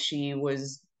she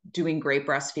was doing great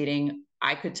breastfeeding.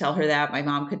 I could tell her that. My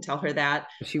mom could tell her that.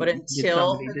 She But did until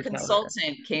somebody her to tell her.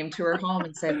 consultant came to her home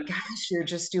and said, "Gosh, you're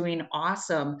just doing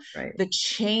awesome," Right. the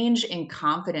change in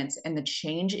confidence and the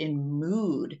change in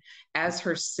mood as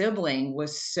her sibling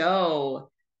was so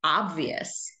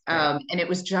obvious. Right. And it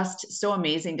was just so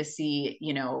amazing to see,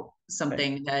 Right.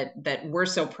 something that we're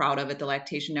so proud of at the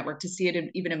Lactation Network, to see it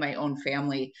even in my own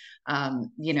family.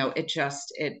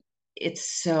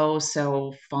 It's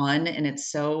so fun, and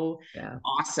it's so Yeah.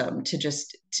 awesome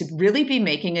to really be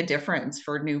making a difference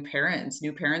for new parents.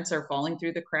 New parents are falling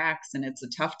through the cracks, and it's a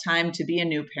tough time to be a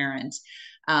new parent.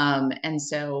 And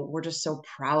so we're just so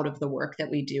proud of the work that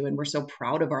we do. And we're so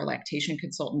proud of our lactation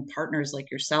consultant partners like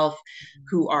yourself,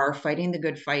 who are fighting the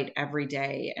good fight every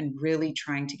day and really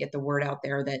trying to get the word out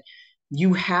there that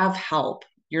you have help.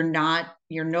 You're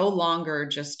no longer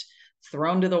just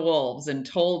thrown to the wolves and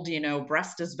told,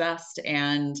 breast is best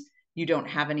and you don't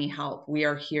have any help. We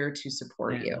are here to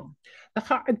support Yeah. you.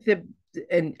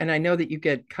 And I know that you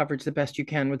get coverage the best you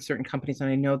can with certain companies, and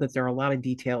I know that there are a lot of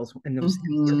details, and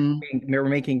Mm-hmm. we're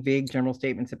making vague general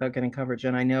statements about getting coverage,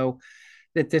 and I know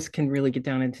that this can really get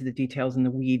down into the details and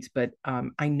the weeds, but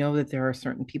I know that there are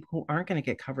certain people who aren't going to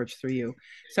get coverage through you.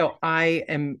 So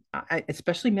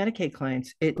especially Medicaid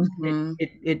clients, Mm-hmm.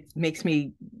 it makes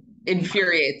me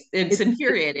Infuriates. It's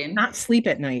infuriating. not sleep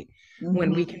at night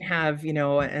when we Mm-hmm. can have,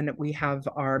 and we have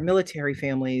our military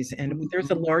families, and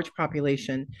there's a Mm-hmm. large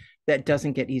population that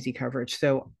doesn't get easy coverage.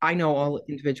 So I know all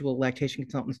individual lactation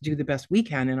consultants do the best we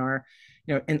can in our,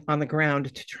 and on the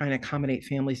ground to try and accommodate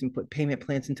families and put payment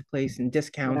plans into place and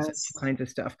discounts and Yes. all kinds of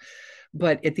stuff.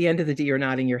 But at the end of the day, you're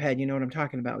nodding your head. You know what I'm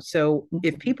talking about. So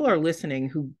if Mm-hmm. people are listening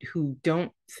who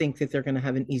don't think that they're going to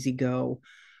have an easy go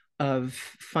of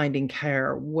finding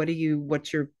care, what are your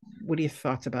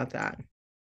thoughts about that?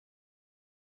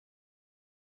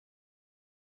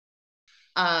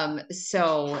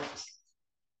 So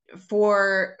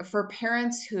for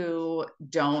parents who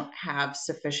don't have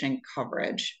sufficient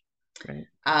coverage, Right.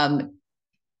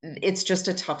 it's just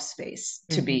a tough space,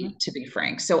 to Mm-hmm. be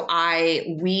frank. So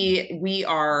we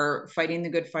are fighting the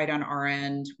good fight on our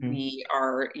end. Mm-hmm. We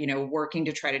are, working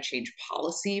to try to change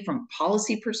policy from a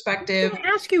policy I was going perspective. to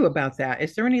ask you about that.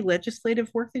 Is there any legislative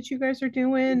work that you guys are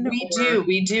doing, or We what are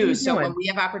do. you So when doing? we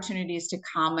have opportunities to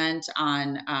comment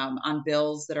on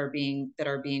bills that are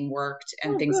being worked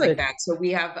and Oh, things like good, that, so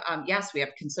we have yes, we have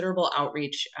considerable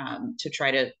outreach to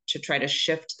try to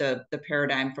shift the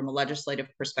paradigm from a legislative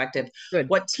perspective. good.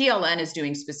 What TLN is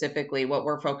doing specifically, what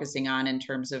we're focusing on in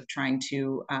terms of trying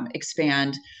to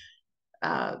expand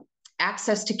uh,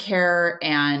 access to care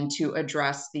and to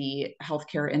address the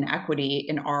healthcare inequity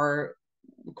in our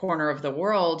corner of the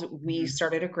world, we Mm-hmm.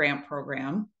 started a grant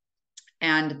program,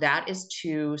 and that is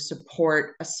to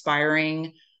support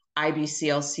aspiring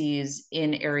IBCLCs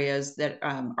in areas that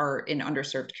are in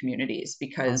underserved communities,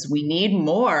 because we need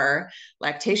more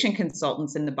lactation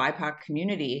consultants in the BIPOC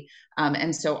community.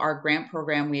 And so our grant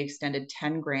program, we extended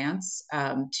 10 grants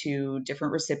to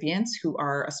different recipients who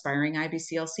are aspiring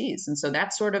IBCLCs. And so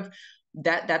that's sort of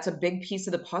that's a big piece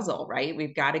of the puzzle, right?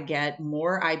 We've got to get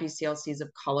more IBCLCs of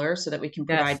color so that we can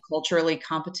provide Yes, culturally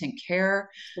competent care.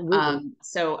 absolutely.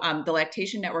 The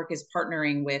Lactation Network is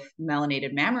partnering with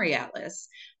Melanated Mammary Atlas.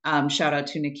 Shout out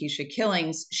to Nikisha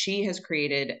Killings. She has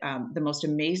created the most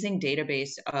amazing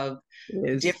database of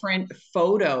It is. different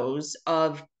photos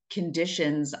of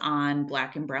conditions on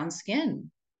Black and brown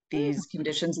skin. These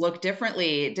conditions look different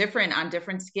on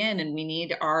different skin, and we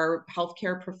need our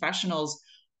healthcare professionals,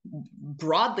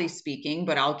 broadly speaking,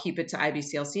 but I'll keep it to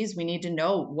IBCLCs. We need to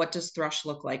know, what does thrush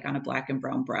look like on a Black and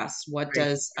brown breast? What Right.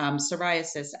 does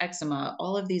psoriasis, eczema,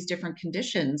 all of these different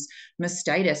conditions,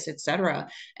 mastitis, etc.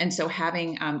 And so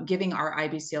giving our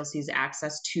IBCLCs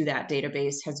access to that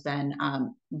database has been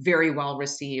very well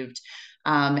received.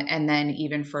 And then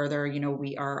even further,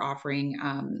 we are offering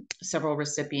several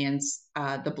recipients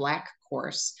the Black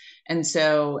course. And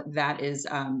so that is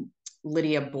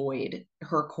Lydia Boyd,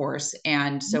 her course.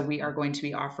 And so we are going to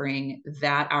be offering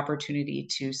that opportunity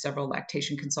to several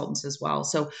lactation consultants as well.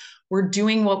 So we're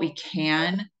doing what we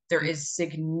can. There is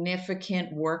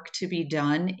significant work to be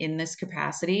done in this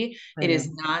capacity.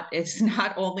 It's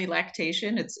not only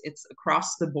lactation, it's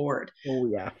across the board. Oh,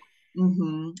 yeah.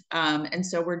 And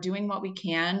so we're doing what we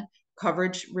can.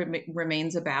 Coverage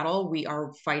remains a battle. We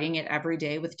are fighting it every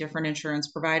day with different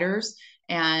insurance providers.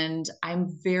 And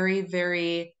I'm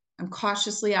I'm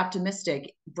cautiously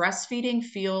optimistic. Breastfeeding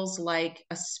feels like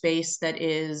a space that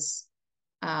is,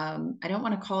 I don't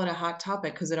want to call it a hot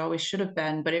topic because it always should have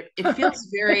been, but it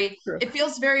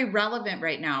feels very relevant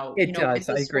right now. It does. With this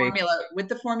I agree. with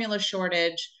the formula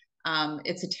shortage,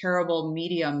 it's a terrible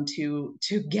medium to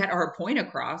get our point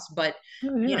across. But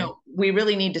we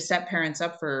really need to set parents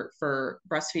up for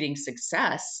breastfeeding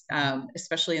success,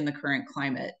 especially in the current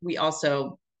climate.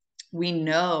 We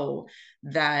know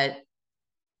that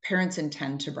parents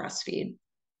intend to breastfeed.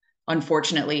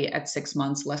 Unfortunately, at 6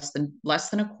 months, less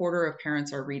than a quarter of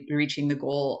parents are reaching the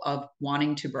goal of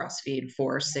wanting to breastfeed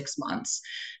for 6 months.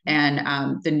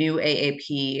 And the new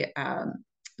AAP,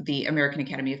 the American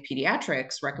Academy of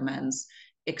Pediatrics, recommends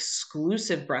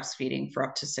exclusive breastfeeding for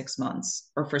up to 6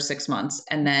 months, or for 6 months,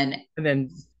 and then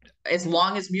as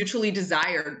long as mutually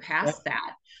desired past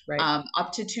that, right.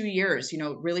 Up to 2 years.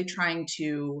 Really trying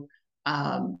to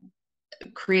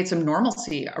create some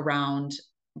normalcy around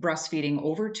breastfeeding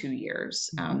over 2 years.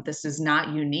 This is not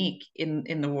unique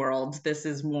in the world. This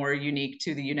is more unique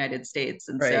to the United States.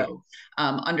 And so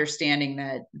understanding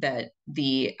that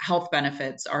the health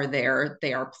benefits are there,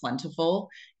 they are plentiful.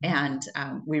 And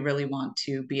we really want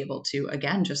to be able to,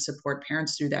 again, just support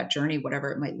parents through that journey,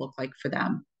 whatever it might look like for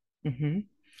them.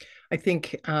 I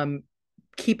think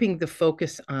keeping the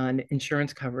focus on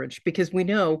insurance coverage, because we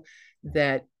know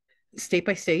that state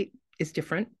by state is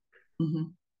different.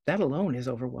 That alone is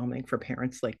overwhelming for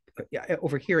parents. Like,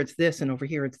 over here it's this, and over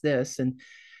here it's this, and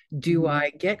do I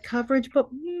get coverage? But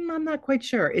I'm not quite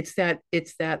sure. It's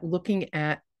that looking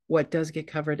at what does get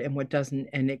covered and what doesn't,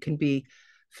 and it can be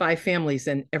 5 families,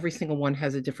 and every single one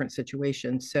has a different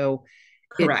situation. So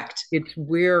correct.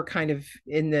 We're kind of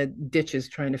in the ditches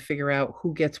trying to figure out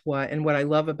who gets what. And what I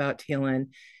love about TLN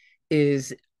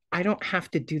is I don't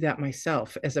have to do that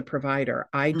myself as a provider.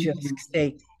 I just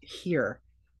stay here.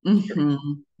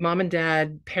 Mom and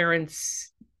dad,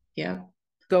 parents,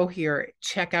 go here,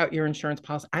 check out your insurance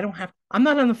policy. I'm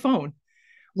not on the phone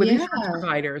with insurance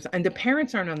providers, and the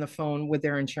parents aren't on the phone with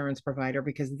their insurance provider,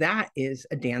 because that is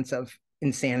a dance of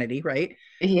insanity, right?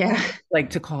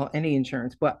 Like, to call any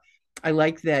insurance. But I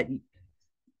like that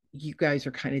you guys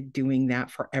are kind of doing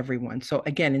that for everyone. So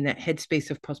again, in that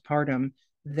headspace of postpartum,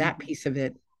 that piece of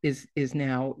it is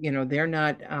now, they're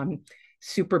not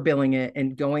super billing it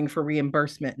and going for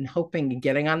reimbursement and hoping and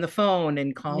getting on the phone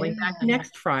and calling back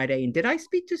next Friday. And did I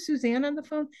speak to Suzanne on the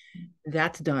phone?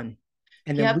 That's done.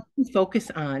 And then we can focus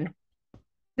on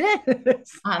this.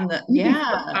 On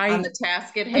the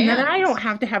task at hand. And then I don't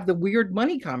have to have the weird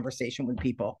money conversation with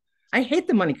people. I hate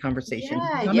the money conversation.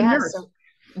 I'm a nurse. So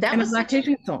that and was a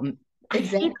lactation consultant.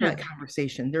 Exactly. I hate that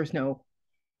conversation. There's no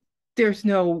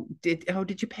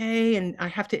did you pay? And I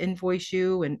have to invoice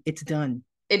you, and it's done.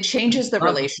 It changes the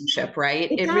relationship, right?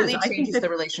 It really changes the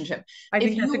relationship. I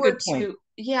think that's a good point.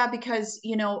 Because,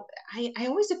 I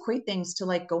always equate things to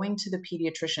like going to the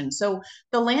pediatrician. So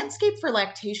the landscape for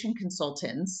lactation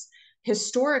consultants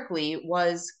historically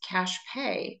was cash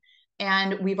pay.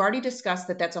 And we've already discussed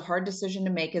that that's a hard decision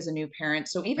to make as a new parent.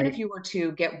 So even if you were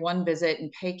to get one visit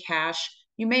and pay cash,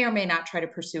 you may or may not try to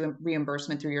pursue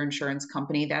reimbursement through your insurance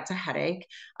company. That's a headache.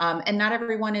 And not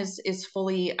everyone is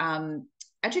fully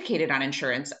educated on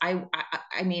insurance. I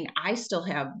mean,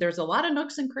 there's a lot of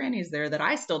nooks and crannies there that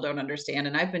I still don't understand.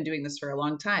 And I've been doing this for a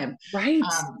long time. Right.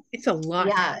 It's a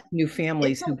lot. New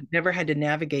families who've never had to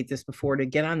navigate this before to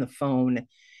get on the phone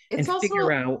and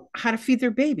figure out how to feed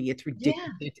their baby. It's ridiculous.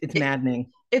 It's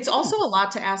maddening. It's also a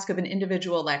lot to ask of an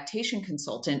individual lactation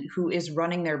consultant who is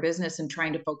running their business and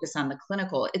trying to focus on the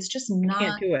clinical. It's just not.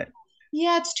 Can't do it.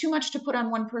 Yeah, it's too much to put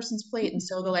on one person's plate. And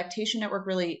so the Lactation Network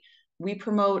we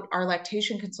promote our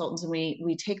lactation consultants, and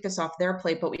we take this off their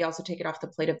plate, but we also take it off the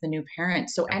plate of the new parent.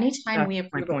 So anytime we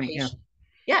approve a patient,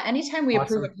 anytime we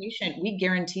approve a patient, we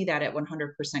guarantee that at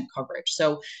 100% coverage.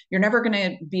 So you're never going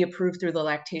to be approved through the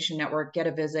Lactation Network, get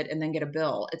a visit, and then get a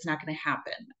bill. It's not going to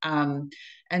happen.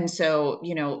 And so,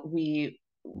 we're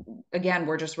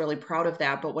just really proud of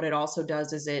that. But what it also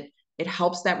does is it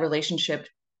helps that relationship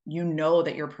you know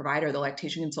that your provider, the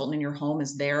lactation consultant in your home,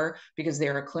 is there because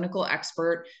they're a clinical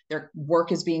expert, their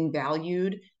work is being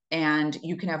valued, and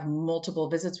you can have multiple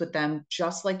visits with them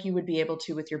just like you would be able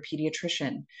to with your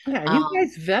pediatrician. Yeah, and you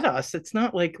guys vet us. It's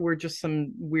not like we're just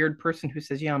some weird person who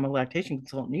says, "Yeah, I'm a lactation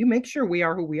consultant." You make sure we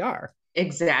are who we are.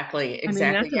 Exactly, I mean,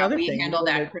 exactly. that's Yeah, another we thing. handle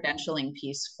that credentialing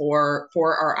piece for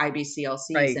our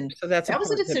IBCLCs, Right. and So that's that was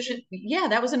a important. decision. Yeah,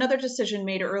 that was another decision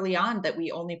made early on, that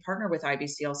we only partner with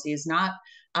IBCLCs, not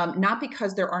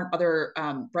because there aren't other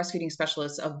breastfeeding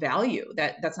specialists of value.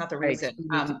 That's not the Right. reason. You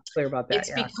need to be clear about that. It's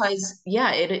Yeah. because,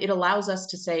 yeah, it allows us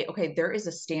to say, okay, there is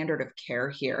a standard of care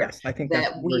here Yes, I think that's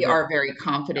that what we're we getting. are very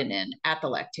confident in at the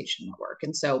Lactation Network,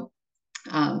 and so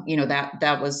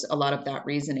that was a lot of that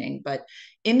reasoning. But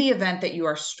in the event that you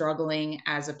are struggling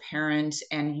as a parent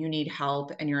and you need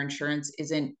help and your insurance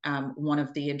isn't one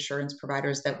of the insurance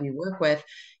providers that we work with,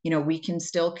 we can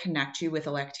still connect you with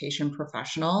a lactation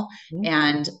professional. Mhm.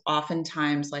 And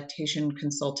oftentimes lactation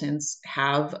consultants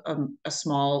have a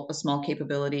small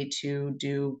capability to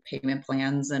do payment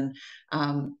plans, and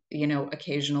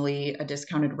occasionally a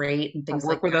discounted rate and Or things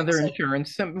work like with that. other So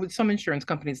insurance. Some insurance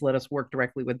companies let us work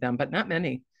directly with them, but not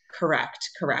many.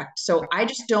 correct, correct. So I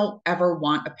just don't ever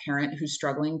want a parent who's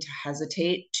struggling to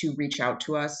hesitate to reach out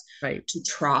to us, Right. to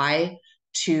try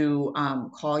to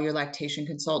call your lactation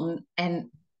consultant. And,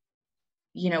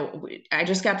 I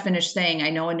just got finished saying, I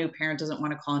know a new parent doesn't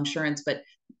want to call insurance, but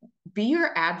be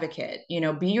your advocate,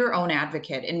 be your own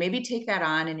advocate, and maybe take that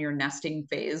on in your nesting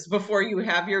phase before you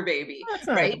have your baby, That's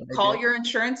not a right? bad Call idea. your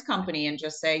insurance company and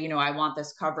just say, I want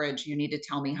this coverage. You need to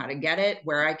tell me how to get it,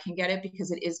 where I can get it,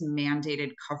 because it is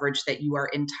mandated coverage that you are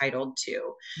entitled to.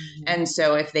 Mhm. And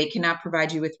so if they cannot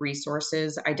provide you with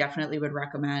resources, I definitely would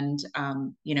recommend,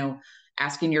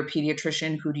 asking your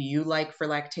pediatrician, who do you like for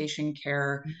lactation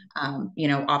care?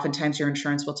 Oftentimes your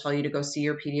insurance will tell you to go see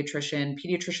your pediatrician.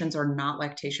 Pediatricians are not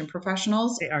lactation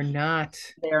professionals. They are not.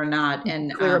 They are not.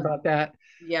 And Clear about that.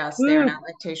 yes, they are Woo. not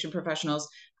lactation professionals.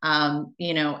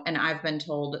 And I've been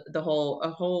told a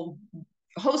whole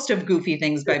host of goofy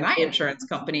things by my insurance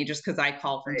company just because I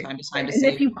call from Right. time to time Right. to And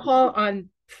if say, you call on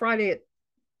Friday at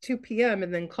 2 p.m.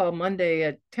 and then call Monday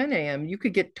at 10 a.m., you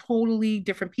could get totally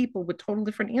different people with total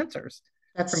different answers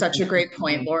that's from your such a insurance great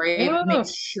point, company. Lori. Make Oh,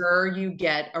 sure you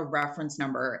get a reference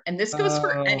number. And this goes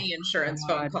for oh, any insurance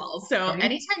phone God. call. So Right?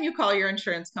 anytime you call your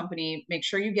insurance company, make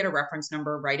sure you get a reference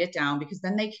number, write it down, because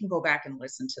then they can go back and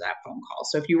listen to that phone call.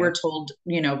 So if you Yeah, were told,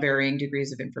 varying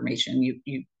degrees of information,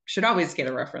 you should always get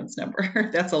a reference number.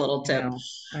 That's a little I tip, know.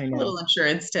 I a little know.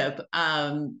 insurance tip.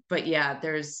 But yeah,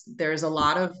 there's a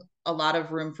lot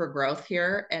of room for growth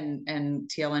here, and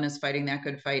TLN is fighting that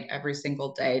good fight every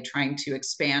single day, trying to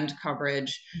expand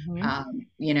coverage,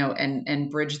 Mhm.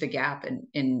 and bridge the gap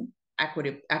in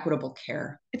equitable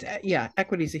care. It's yeah,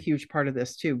 equity is a huge part of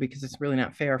this too, because it's really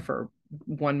not fair for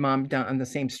one mom down on the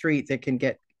same street that can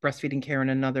get breastfeeding care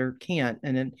and another can't,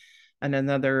 and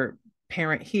another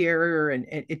parent here, and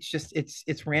it's just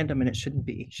it's random and it shouldn't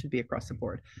be. It should be across the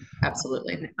board.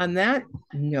 Absolutely. On that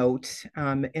note,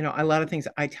 a lot of things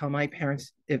I tell my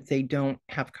parents if they don't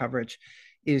have coverage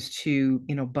is to,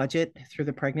 budget through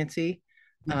the pregnancy.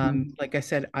 Mhm. Like I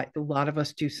said, a lot of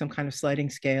us do some kind of sliding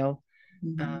scale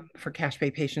Mhm. for cash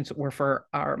pay patients or for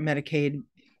our Medicaid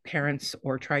parents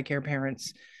or TRICARE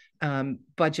parents.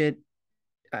 Budget,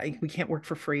 we can't work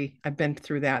for free. I've been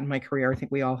through that in my career. I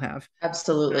think we all have.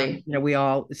 Absolutely. We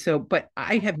all, so, but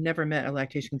I have never met a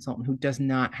lactation consultant who does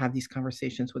not have these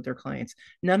conversations with their clients.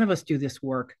 None of us do this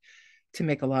work to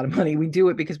make a lot of money. We do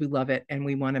it because we love it and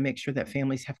we want to make sure that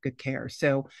families have good care.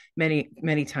 So many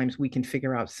times we can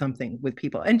figure out something with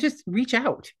people and just reach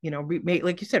out,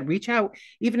 like you said, reach out.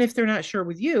 Even if they're not sure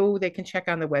with you, they can check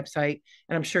on the website.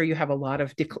 And I'm sure you have a lot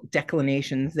of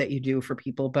declinations that you do for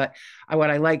people. But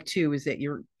what I like too is that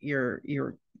your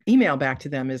email back to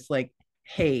them is like,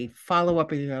 hey, follow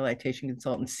up with your lactation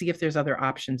consultant, see if there's other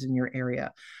options in your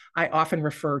area. I often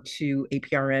refer to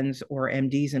APRNs or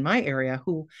MDs in my area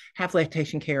who have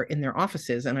lactation care in their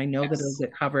offices, and I know that it'll Yes.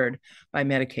 get covered by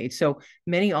Medicaid. So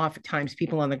many oftentimes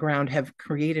people on the ground have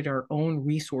created our own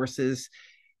resources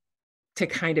to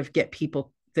kind of get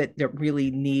people that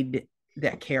really need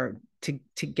that care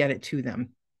to get it to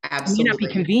them. It may not be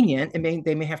Absolutely. convenient.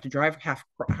 They may have to drive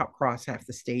across half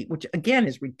the state, which again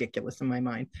is ridiculous in my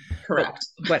mind. But Correct.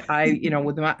 I,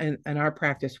 with in our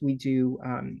practice, we do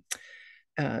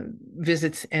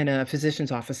visits in a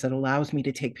physician's office that allows me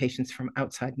to take patients from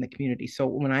outside in the community. So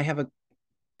when I have a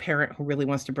parent who really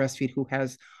wants to breastfeed who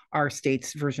has our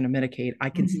state's version of Medicaid,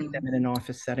 I can see them Mhm. in an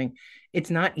office setting.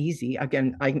 It's not easy.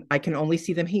 Again, I can only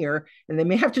see them here and they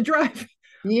may have to drive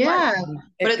Yeah,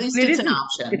 but at least it it's an isn't,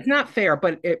 option. it's not fair,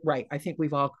 but right. I think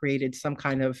we've all created some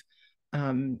kind of,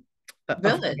 um, of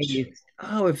Village. ways,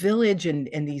 a village and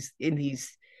these,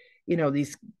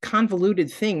 these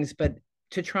convoluted things, but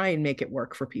to try and make it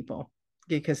work for people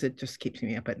because it just keeps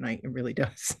me up at night. It really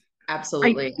does.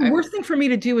 Absolutely. The worst thing for me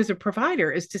to do as a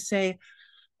provider is to say,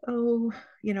 oh,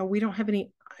 we don't have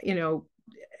any, you know,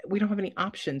 we don't have any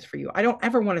options for you. I don't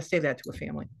ever want to say that to a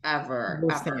family. Ever,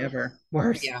 Worst thing ever. ever.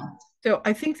 Worst. Yeah. So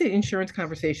I think the insurance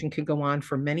conversation could go on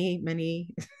for many,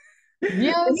 many, many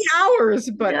Yes. hours,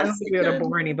 but I don't Yes, think we it ought to could.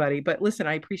 bore anybody. But listen,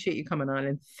 I appreciate you coming on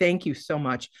and thank you so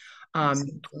much.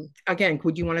 Absolutely. Again,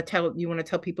 would you want to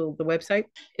tell people the website?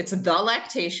 It's the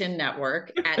Lactation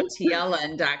Network at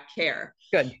tln.care.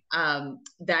 Good.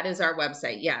 That is our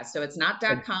website. Yeah. So it's not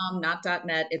Good. .com, not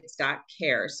 .net, it's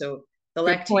 .care. So the Good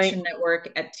Lactation point. Network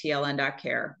at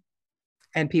tln.care.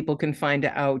 And people can find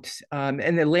out.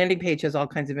 And the landing page has all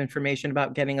kinds of information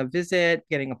about getting a visit,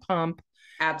 getting a pump.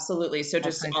 Absolutely. So All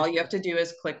just kinds of all you have stuff. to do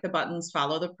is click the buttons,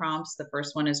 follow the prompts. The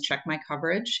first one is check my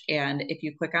coverage. And if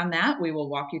you click on that, we will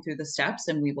walk you through the steps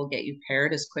and we will get you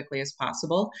paired as quickly as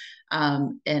possible.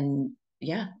 And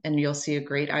yeah, and you'll see a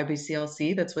great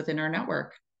IBCLC that's within our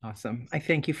network. Awesome. I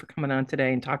thank you for coming on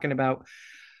today and talking about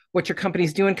what your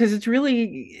company's doing because it's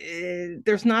really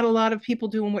there's not a lot of people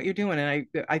doing what you're doing, and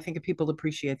I think that people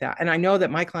appreciate that. And I know that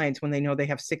my clients, when they know they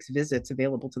have 6 visits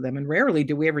available to them, and rarely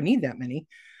do we ever need that many,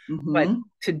 but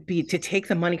Mm-hmm. to take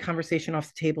the money conversation off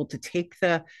the table, to take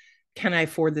the can I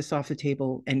afford this off the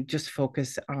table, and just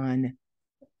focus on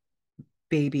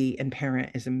baby and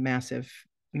parent is a massive,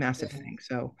 massive Yeah, thing.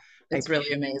 So it's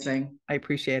really amazing. I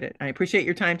appreciate it. I appreciate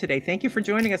your time today. Thank you for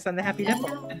joining us on the Happy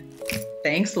Nipple.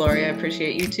 Thanks, Lori. I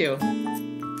appreciate you too.